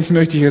ein Erlebnis,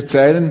 möchte ich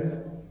erzählen.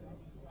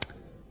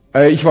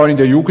 Ich war in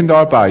der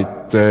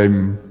Jugendarbeit,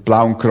 im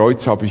Blauen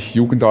Kreuz habe ich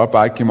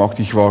Jugendarbeit gemacht.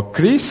 Ich war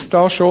Christ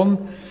da schon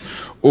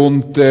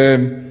und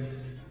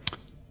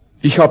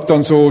ich habe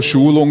dann so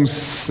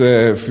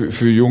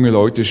für junge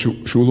Leute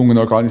Schulungen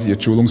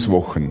organisiert,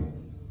 Schulungswochen.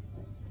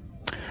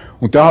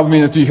 Und da haben wir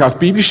natürlich auch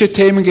biblische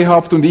Themen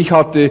gehabt und ich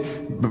hatte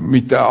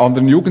mit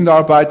anderen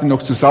Jugendarbeitern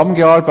noch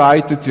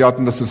zusammengearbeitet. Wir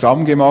hatten das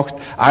zusammen gemacht.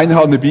 Einer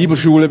hat eine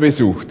Bibelschule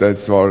besucht. Der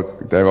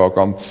war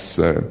ganz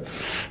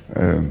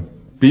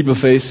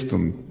bibelfest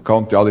und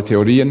kannte alle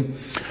Theorien.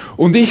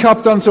 Und ich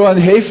habe dann so ein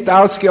Heft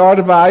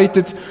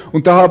ausgearbeitet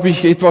und da habe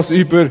ich etwas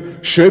über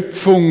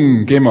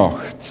Schöpfung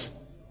gemacht.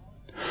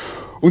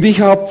 Und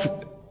ich habe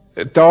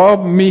da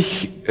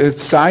mich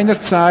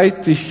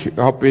seinerzeit, ich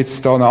habe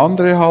jetzt da eine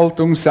andere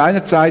Haltung,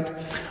 seinerzeit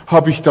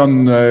habe ich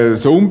dann,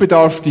 so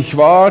unbedarft ich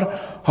war,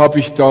 habe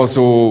ich da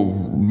so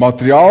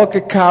Material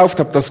gekauft,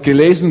 habe das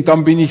gelesen und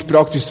dann bin ich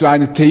praktisch zu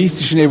einer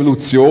theistischen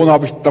Evolution,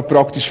 habe ich da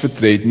praktisch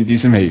vertreten in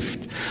diesem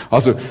Heft.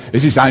 Also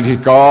es ist eigentlich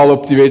egal,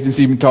 ob die Welt in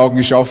 7 Tagen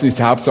geschaffen ist,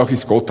 die Hauptsache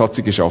ist, Gott hat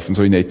sie geschaffen,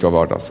 so in etwa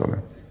war das. Oder?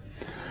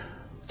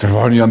 Da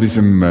waren wir an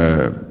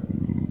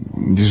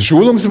in dieser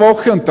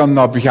Schulungswoche und dann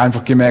habe ich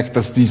einfach gemerkt,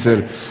 dass dieser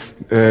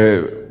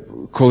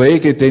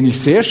Kollege, den ich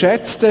sehr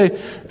schätzte,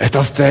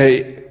 dass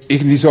der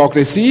irgendwie so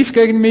aggressiv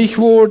gegen mich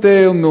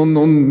wurde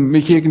und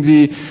mich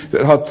irgendwie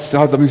hat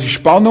sich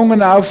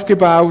Spannungen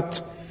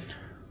aufgebaut.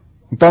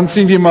 Und dann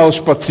sind wir mal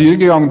spazieren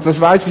gegangen.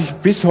 Das weiß ich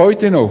bis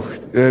heute noch,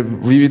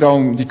 wie wir da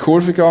um die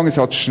Kurve gegangen. Es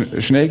hat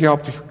Schnee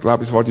gehabt. Ich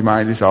glaube, es war die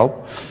Meilesalp.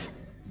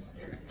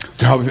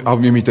 Da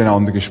haben wir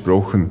miteinander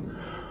gesprochen.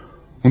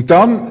 Und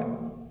dann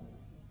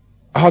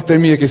hat er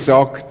mir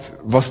gesagt,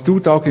 was du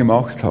da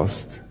gemacht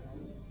hast,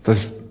 das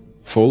ist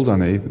voll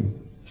daneben.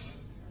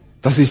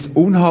 Das ist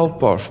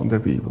unhaltbar von der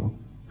Bibel. Und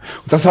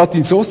das hat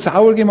ihn so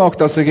sauer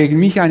gemacht, dass er gegen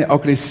mich eine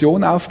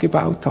Aggression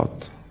aufgebaut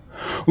hat.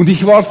 Und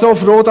ich war so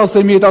froh, dass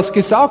er mir das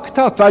gesagt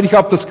hat, weil ich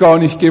habe das gar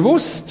nicht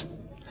gewusst.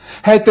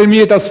 Hätte er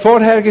mir das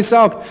vorher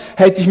gesagt,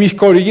 hätte ich mich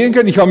korrigieren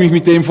können. Ich habe mich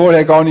mit dem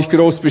vorher gar nicht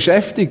groß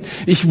beschäftigt.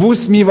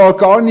 Mir war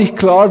gar nicht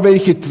klar,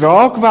 welche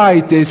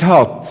Tragweite es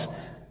hat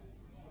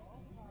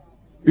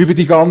für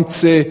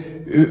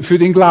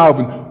den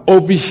Glauben.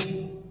 Ob ich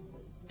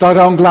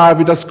daran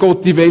glaube, dass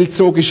Gott die Welt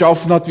so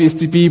geschaffen hat, wie es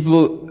die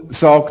Bibel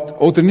sagt,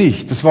 oder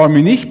nicht. Das war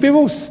mir nicht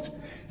bewusst.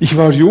 Ich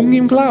war jung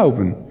im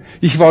Glauben.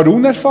 Ich war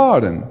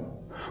unerfahren.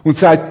 Und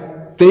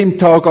seit dem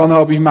Tag an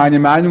habe ich meine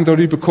Meinung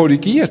darüber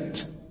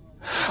korrigiert.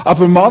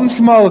 Aber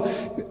manchmal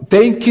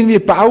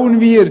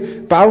bauen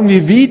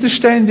wir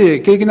Widerstände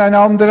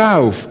gegeneinander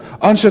auf,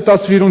 anstatt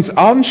dass wir uns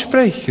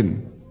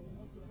ansprechen.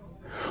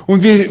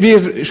 Und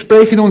wir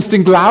sprechen uns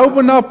den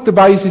Glauben ab,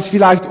 dabei ist es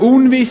vielleicht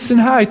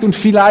Unwissenheit und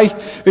vielleicht,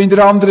 wenn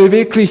der andere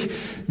wirklich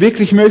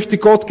möchte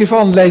Gott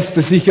gefallen, lässt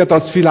er sich ja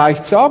das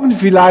vielleicht sagen,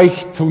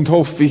 vielleicht, und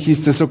hoffe ich,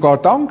 ist er sogar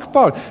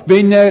dankbar,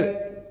 wenn er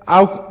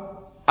auch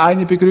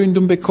eine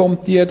Begründung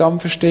bekommt, die er dann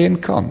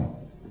verstehen kann.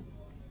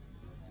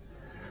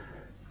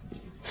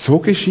 So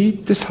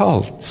geschieht es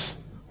halt,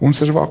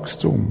 unser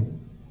Wachstum.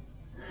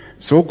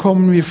 So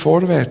kommen wir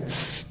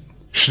vorwärts.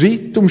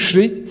 Schritt um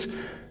Schritt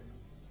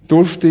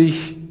durfte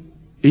ich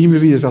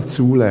immer wieder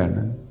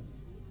dazulernen.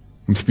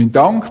 Und ich bin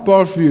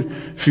dankbar für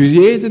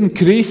jeden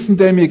Christen,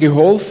 der mir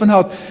geholfen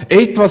hat,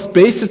 etwas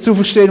besser zu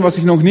verstehen, was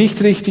ich noch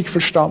nicht richtig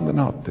verstanden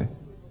hatte.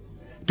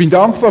 Ich bin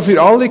dankbar für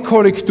alle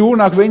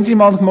Korrekturen, auch wenn sie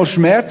manchmal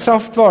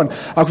schmerzhaft waren,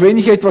 auch wenn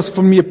ich etwas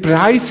von mir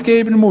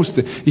preisgeben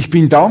musste. Ich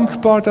bin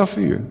dankbar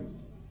dafür,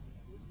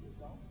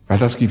 weil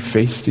das gibt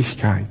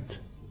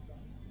Festigkeit.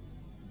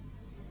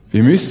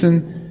 Wir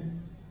müssen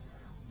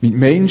mit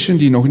Menschen,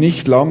 die noch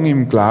nicht lange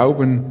im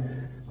Glauben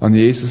an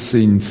Jesus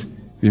sind,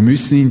 wir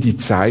müssen ihnen die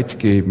Zeit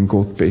geben,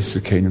 Gott besser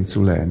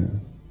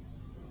kennenzulernen.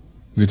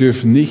 Wir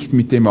dürfen nicht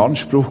mit dem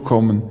Anspruch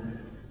kommen,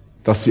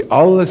 dass sie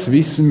alles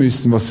wissen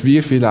müssen, was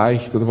wir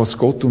vielleicht oder was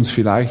Gott uns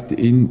vielleicht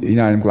in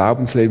einem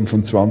Glaubensleben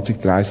von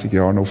 20, 30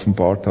 Jahren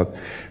offenbart hat.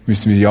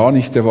 Müssen wir ja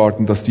nicht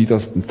erwarten, dass die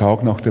das den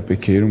Tag nach der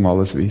Bekehrung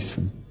alles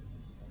wissen.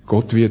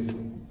 Gott wird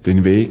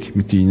den Weg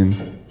mit ihnen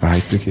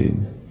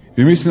weitergehen.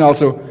 Wir müssen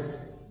also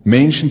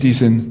Menschen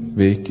diesen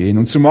Weg gehen.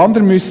 Und zum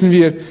anderen müssen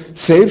wir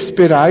selbst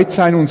bereit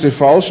sein, unsere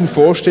falschen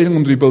Vorstellungen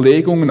und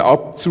Überlegungen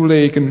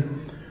abzulegen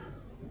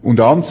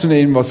und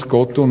anzunehmen, was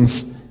Gott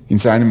uns in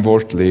seinem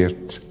Wort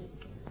lehrt.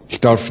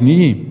 Ich darf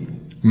nie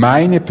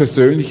meine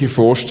persönliche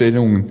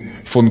Vorstellung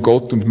von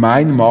Gott und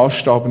meinen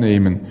Maßstab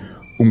nehmen,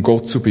 um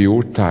Gott zu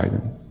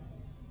beurteilen.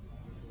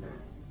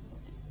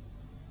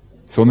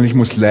 Sondern ich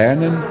muss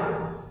lernen,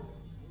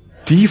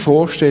 die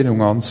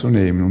Vorstellung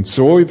anzunehmen und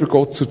so über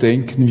Gott zu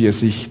denken, wie er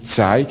sich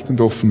zeigt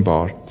und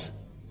offenbart.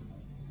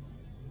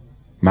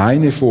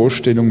 Meine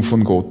Vorstellung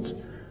von Gott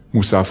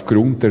muss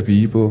aufgrund der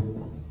Bibel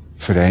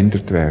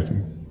verändert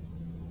werden.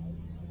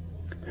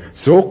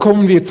 So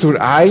kommen wir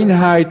zur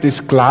Einheit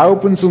des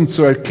Glaubens und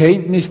zur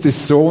Erkenntnis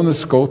des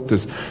Sohnes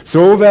Gottes.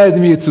 So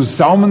werden wir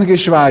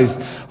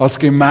zusammengeschweißt als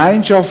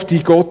Gemeinschaft,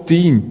 die Gott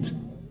dient.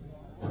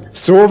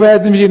 So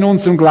werden wir in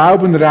unserem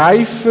Glauben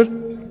reifer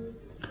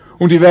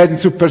und wir werden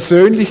zu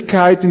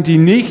Persönlichkeiten, die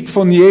nicht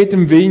von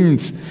jedem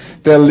Wind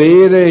der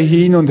Lehre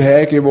hin und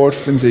her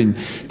geworfen sind,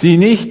 die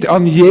nicht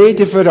an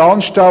jede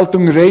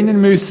Veranstaltung rennen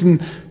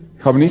müssen.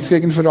 Ich habe nichts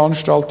gegen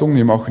Veranstaltungen,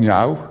 wir machen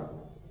ja auch.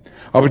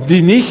 Aber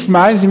die nicht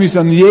meinen, sie müssen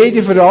an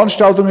jede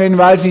Veranstaltung rennen,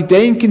 weil sie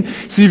denken,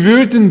 sie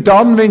würden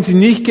dann, wenn sie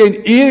nicht gehen,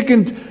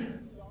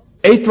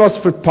 irgendetwas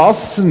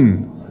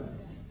verpassen,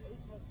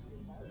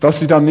 dass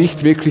sie dann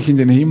nicht wirklich in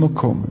den Himmel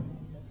kommen.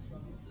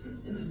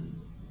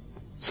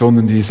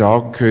 Sondern die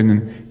sagen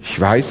können, ich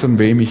weiß, an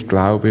wem ich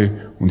glaube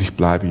und ich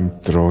bleibe ihm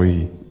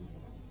treu.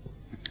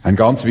 Ein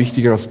ganz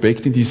wichtiger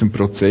Aspekt in diesem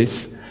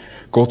Prozess,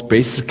 Gott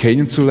besser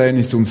kennenzulernen,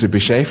 ist unsere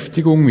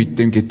Beschäftigung mit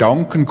dem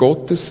Gedanken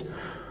Gottes.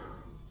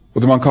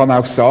 Oder man kann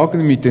auch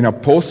sagen, mit den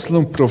Aposteln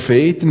und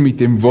Propheten,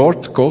 mit dem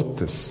Wort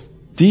Gottes.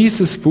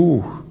 Dieses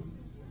Buch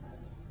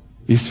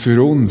ist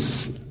für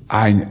uns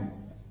ein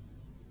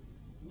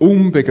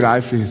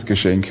unbegreifliches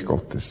Geschenk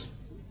Gottes.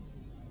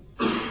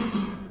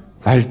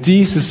 Weil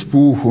dieses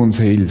Buch uns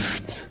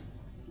hilft,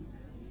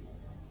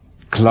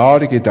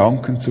 klare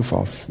Gedanken zu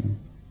fassen,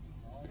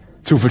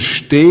 zu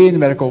verstehen,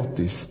 wer Gott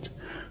ist,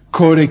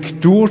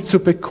 Korrektur zu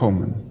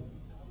bekommen,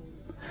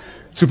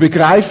 zu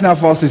begreifen,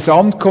 auf was es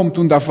ankommt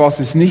und auf was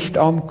es nicht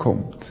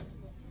ankommt,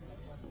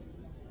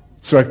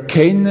 zu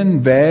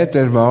erkennen, wer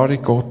der wahre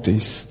Gott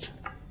ist.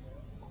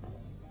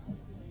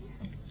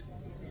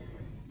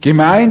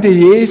 Gemeinde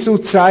Jesu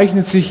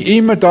zeichnet sich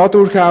immer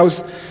dadurch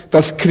aus,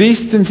 dass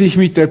Christen sich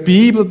mit der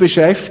Bibel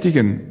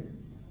beschäftigen.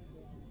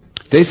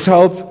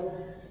 Deshalb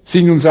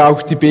sind uns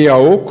auch die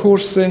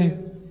BAO-Kurse,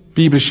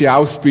 biblische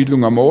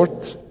Ausbildung am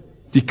Ort,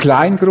 die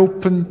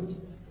Kleingruppen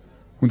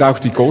und auch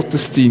die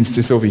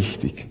Gottesdienste so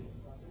wichtig.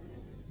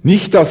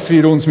 Nicht, dass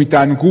wir uns mit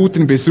einem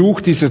guten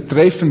Besuch dieser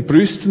Treffen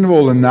brüsten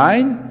wollen,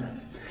 nein,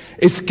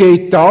 es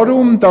geht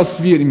darum,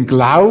 dass wir im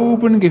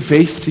Glauben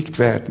gefestigt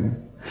werden,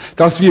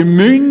 dass wir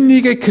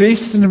mündige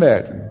Christen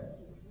werden.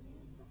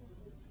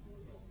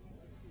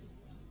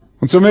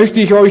 Und so möchte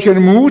ich euch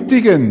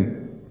ermutigen,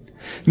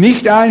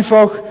 nicht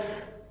einfach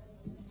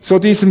so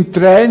diesem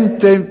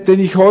Trend, den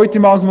ich heute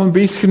manchmal ein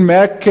bisschen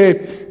merke,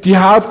 die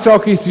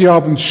Hauptsache ist, wir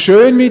haben es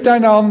schön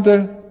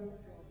miteinander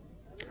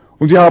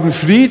und wir haben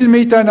Frieden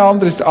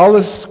miteinander, ist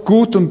alles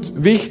gut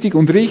und wichtig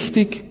und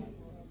richtig.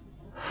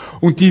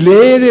 Und die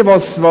Lehre,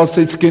 was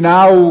jetzt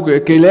genau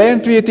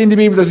gelernt wird in der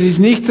Bibel, das ist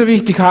nicht so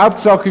wichtig,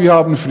 Hauptsache wir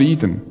haben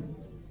Frieden.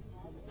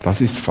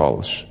 Das ist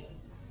falsch.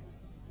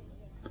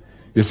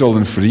 Wir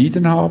sollen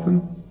Frieden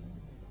haben,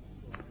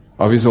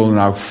 aber wir sollen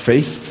auch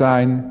fest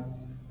sein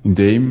in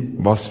dem,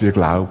 was wir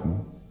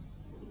glauben.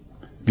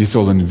 Wir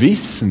sollen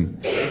wissen,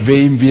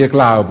 wem wir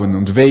glauben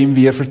und wem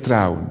wir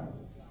vertrauen.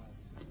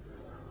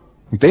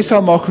 Und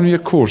deshalb machen wir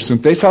Kurs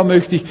und deshalb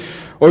möchte ich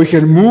euch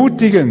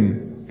ermutigen,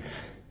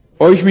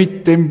 euch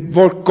mit dem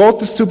Wort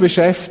Gottes zu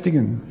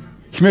beschäftigen.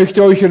 Ich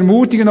möchte euch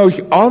ermutigen,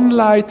 euch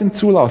anleiten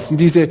zu lassen,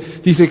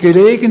 diese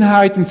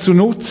Gelegenheiten zu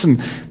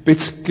nutzen.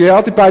 Jetzt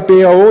gerade bei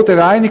BAO,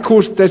 der eine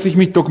Kurs, der sich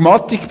mit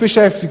Dogmatik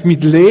beschäftigt,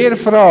 mit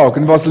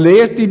Lehrfragen, was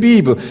lehrt die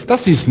Bibel?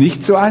 Das ist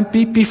nicht so ein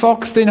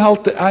Pipifax, den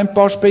halt ein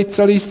paar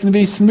Spezialisten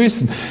wissen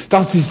müssen.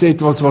 Das ist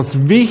etwas,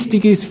 was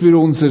wichtig ist für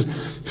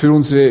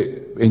unsere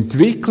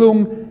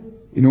Entwicklung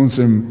in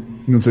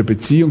unserer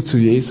Beziehung zu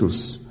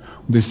Jesus.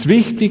 Und es ist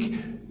wichtig,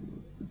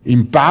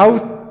 im Bau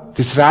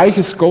des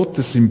Reiches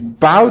Gottes, im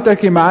Bau der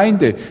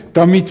Gemeinde,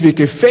 damit wir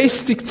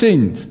gefestigt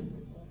sind.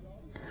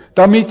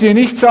 Damit wir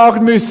nicht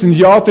sagen müssen,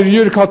 ja, der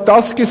Jürg hat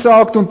das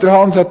gesagt und der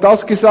Hans hat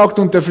das gesagt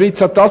und der Fritz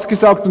hat das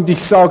gesagt und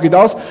ich sage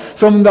das,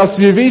 sondern dass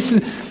wir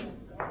wissen,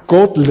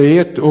 Gott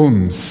lehrt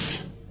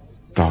uns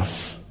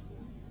das.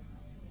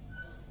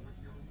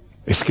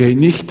 Es geht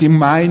nicht um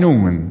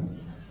Meinungen,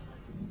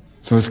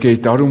 sondern es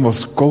geht darum,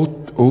 was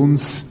Gott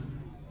uns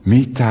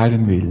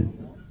mitteilen will.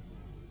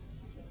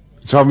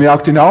 So haben wir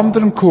auch den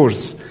anderen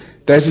Kurs,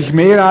 der sich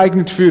mehr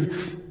eignet für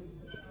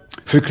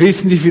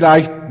Christen, die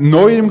vielleicht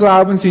neu im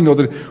Glauben sind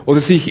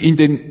oder sich in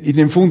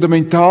den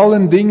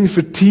fundamentalen Dingen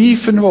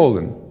vertiefen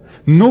wollen.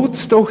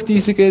 Nutzt doch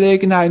diese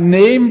Gelegenheit,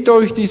 nehmt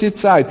euch diese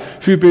Zeit.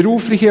 Für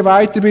berufliche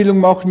Weiterbildung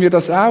machen wir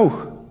das auch,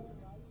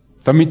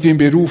 damit wir im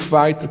Beruf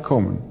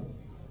weiterkommen.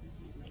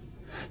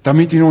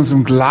 Damit wir in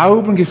unserem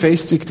Glauben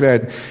gefestigt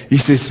werden,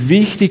 ist es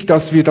wichtig,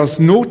 dass wir das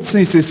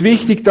nutzen, ist es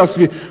wichtig, dass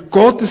wir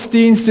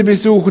Gottesdienste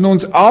besuchen,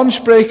 uns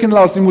ansprechen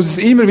lassen. Ich muss es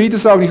immer wieder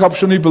sagen, ich habe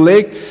schon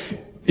überlegt,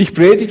 ich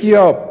predige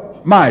ja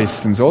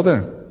meistens,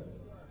 oder?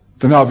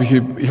 Dann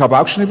ich habe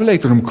auch schon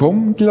überlegt, warum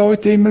kommen die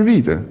Leute immer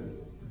wieder?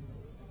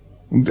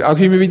 Und auch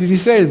immer wieder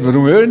dieselben.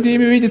 Warum hören die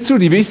immer wieder zu?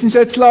 Die wissen es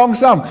jetzt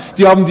langsam.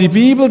 Die haben die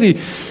Bibel, die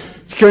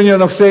können ja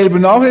noch selber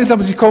nachlesen,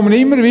 aber sie kommen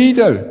immer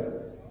wieder.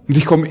 Und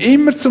ich komme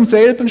immer zum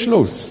selben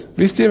Schluss.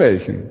 Wisst ihr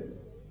welchen?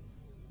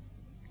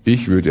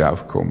 Ich würde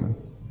auch kommen.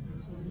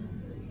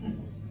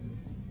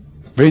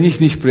 Wenn ich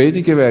nicht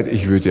predige werde,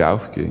 ich würde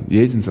auch gehen.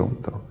 Jeden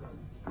Sonntag.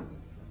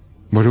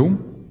 Warum?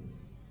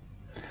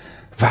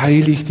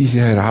 Weil ich diese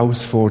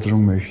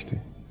Herausforderung möchte.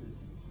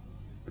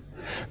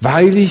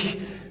 Weil ich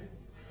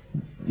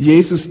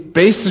Jesus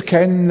besser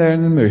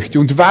kennenlernen möchte.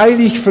 Und weil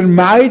ich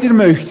vermeiden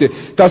möchte,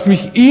 dass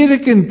mich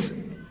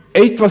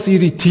irgendetwas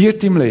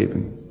irritiert im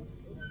Leben.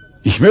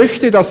 Ich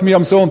möchte, dass mir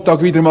am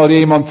Sonntag wieder mal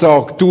jemand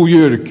sagt, du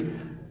Jürg,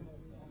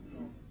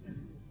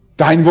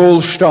 dein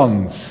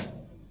Wohlstand,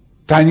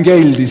 dein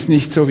Geld ist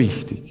nicht so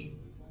wichtig.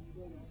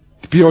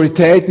 Die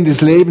Prioritäten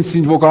des Lebens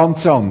sind wo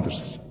ganz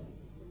anders.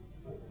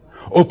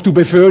 Ob du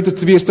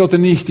befördert wirst oder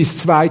nicht, ist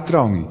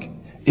zweitrangig.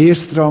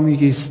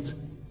 Erstrangig ist,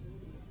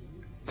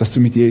 dass du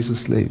mit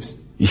Jesus lebst.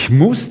 Ich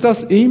muss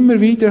das immer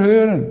wieder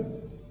hören.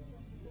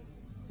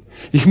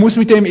 Ich muss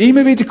mit dem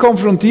immer wieder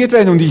konfrontiert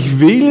werden und ich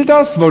will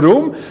das.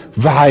 Warum?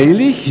 Weil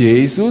ich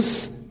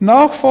Jesus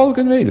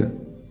nachfolgen will.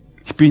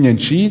 Ich bin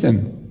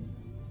entschieden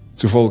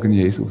zu folgen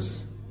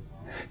Jesus.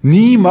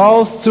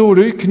 Niemals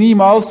zurück,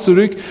 niemals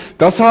zurück.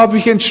 Das habe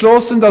ich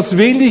entschlossen, das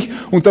will ich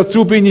und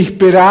dazu bin ich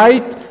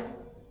bereit,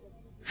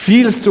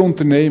 vieles zu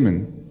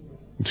unternehmen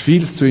und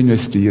vieles zu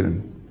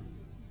investieren,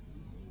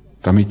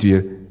 damit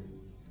wir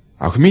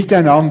auch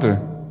miteinander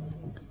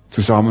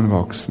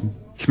zusammenwachsen.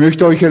 Ich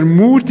möchte euch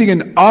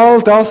ermutigen,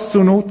 all das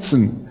zu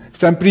nutzen. Es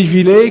ist ein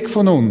Privileg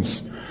von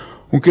uns.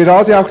 Und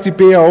gerade auch die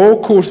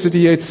BAO-Kurse,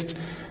 die jetzt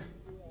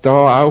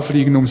da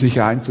aufliegen, um sich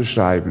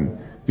einzuschreiben.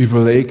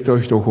 Überlegt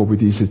euch doch, ob ihr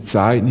diese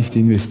Zeit nicht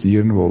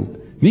investieren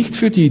wollt. Nicht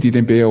für die, die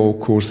den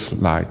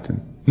BAO-Kurs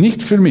leiten.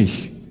 Nicht für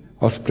mich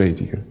als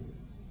Prediger.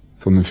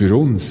 Sondern für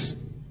uns.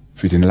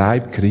 Für den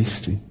Leib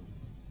Christi,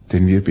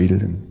 den wir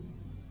bilden.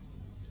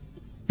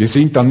 Wir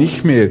sind dann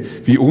nicht mehr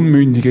wie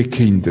unmündige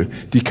Kinder,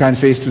 die kein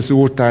festes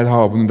Urteil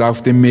haben und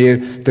auf dem Meer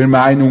der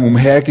Meinung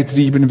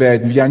umhergetrieben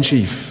werden wie ein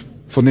Schiff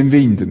von den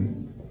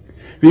Winden.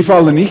 Wir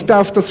fallen nicht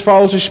auf das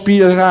falsche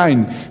Spiel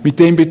rein, mit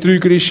dem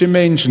betrügerische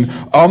Menschen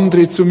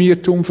andere zum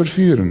Irrtum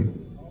verführen.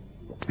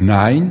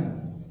 Nein,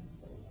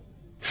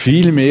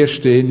 vielmehr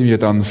stehen wir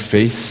dann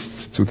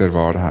fest zu der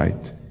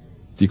Wahrheit,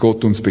 die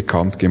Gott uns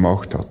bekannt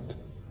gemacht hat,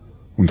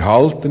 und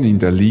halten in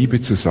der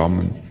Liebe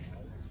zusammen.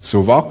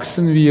 So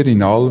wachsen wir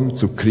in allem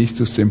zu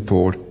Christus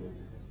empor,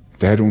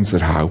 der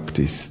unser Haupt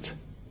ist.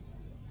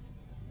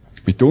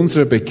 Mit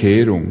unserer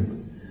Bekehrung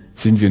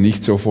sind wir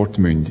nicht sofort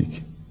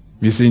mündig.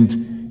 Wir sind,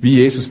 wie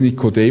Jesus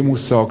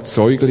Nikodemus sagt,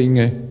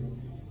 Säuglinge,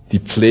 die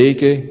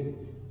Pflege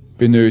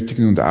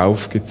benötigen und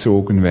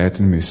aufgezogen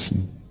werden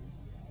müssen.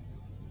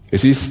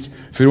 Es ist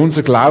für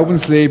unser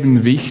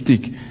Glaubensleben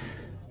wichtig,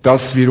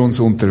 dass wir uns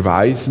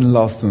unterweisen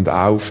lassen und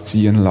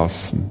aufziehen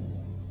lassen.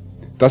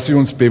 Dass wir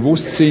uns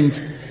bewusst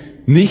sind,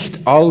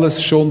 nicht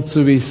alles schon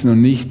zu wissen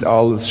und nicht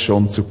alles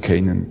schon zu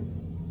kennen.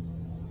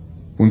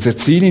 Unser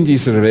Ziel in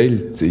dieser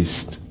Welt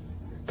ist,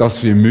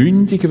 dass wir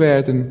mündig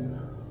werden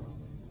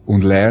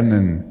und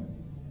lernen,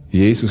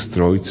 Jesus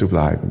treu zu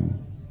bleiben.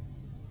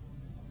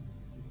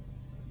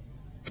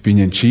 Ich bin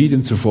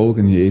entschieden zu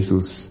folgen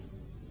Jesus,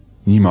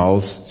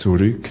 niemals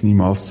zurück,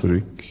 niemals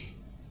zurück.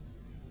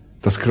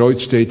 Das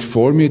Kreuz steht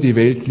vor mir, die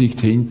Welt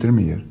liegt hinter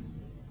mir.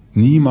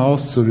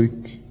 Niemals zurück.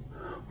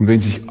 Und wenn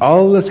sich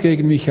alles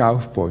gegen mich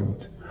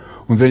aufbäumt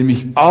und wenn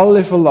mich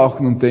alle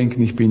verlachen und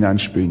denken, ich bin ein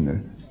Spinner,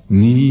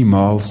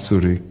 niemals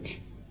zurück.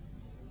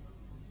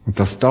 Und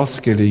dass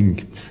das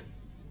gelingt,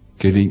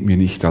 gelingt mir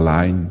nicht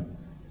allein.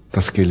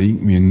 Das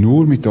gelingt mir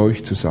nur mit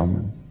euch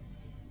zusammen.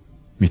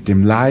 Mit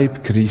dem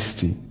Leib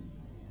Christi,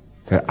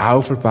 der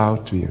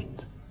auferbaut wird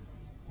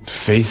und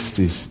fest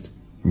ist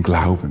im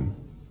Glauben.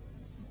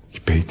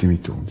 Ich bete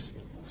mit uns.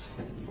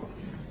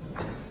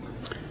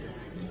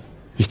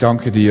 Ich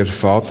danke dir,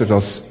 Vater,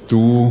 dass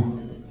du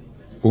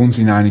uns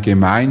in eine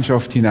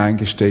Gemeinschaft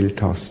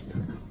hineingestellt hast.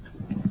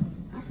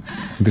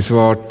 Und es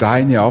war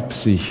deine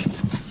Absicht,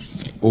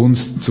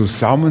 uns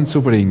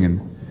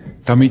zusammenzubringen,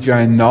 damit wir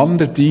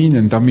einander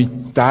dienen, damit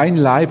dein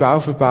Leib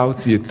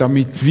aufgebaut wird,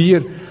 damit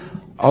wir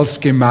als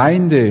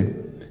Gemeinde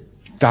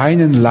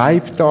deinen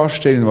Leib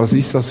darstellen. Was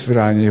ist das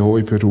für eine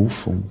hohe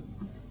Berufung?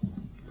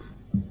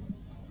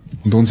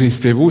 Und uns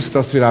ist bewusst,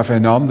 dass wir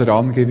aufeinander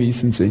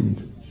angewiesen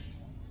sind.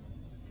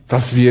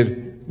 Dass wir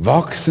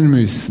wachsen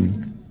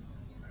müssen.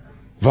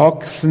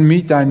 Wachsen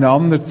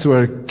miteinander zur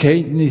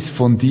Erkenntnis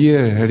von dir,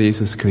 Herr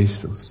Jesus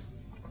Christus.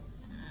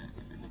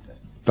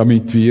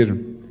 Damit wir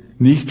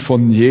nicht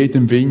von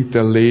jedem Wind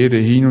der Lehre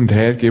hin und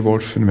her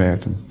geworfen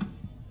werden,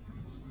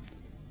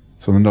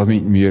 sondern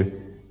damit wir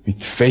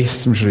mit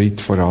festem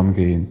Schritt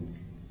vorangehen.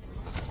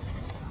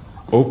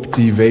 Ob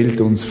die Welt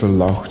uns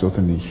verlacht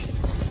oder nicht.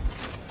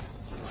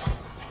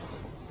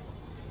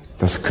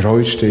 Das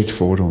Kreuz steht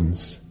vor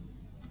uns.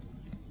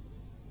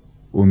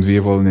 Und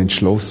wir wollen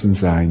entschlossen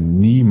sein,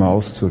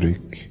 niemals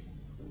zurück.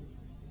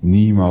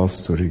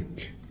 Niemals zurück.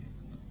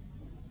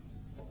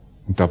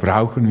 Und da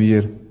brauchen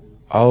wir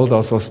all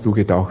das, was du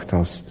gedacht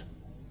hast.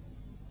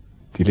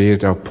 Die Lehre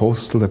der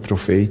Apostel, der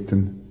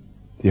Propheten,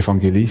 die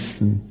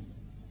Evangelisten,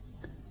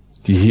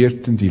 die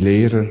Hirten, die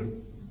Lehrer,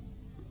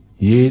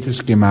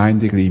 jedes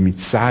Gemeindeglied mit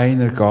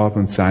seiner Gabe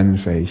und seinen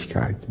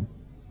Fähigkeiten.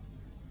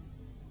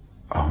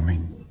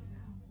 Amen.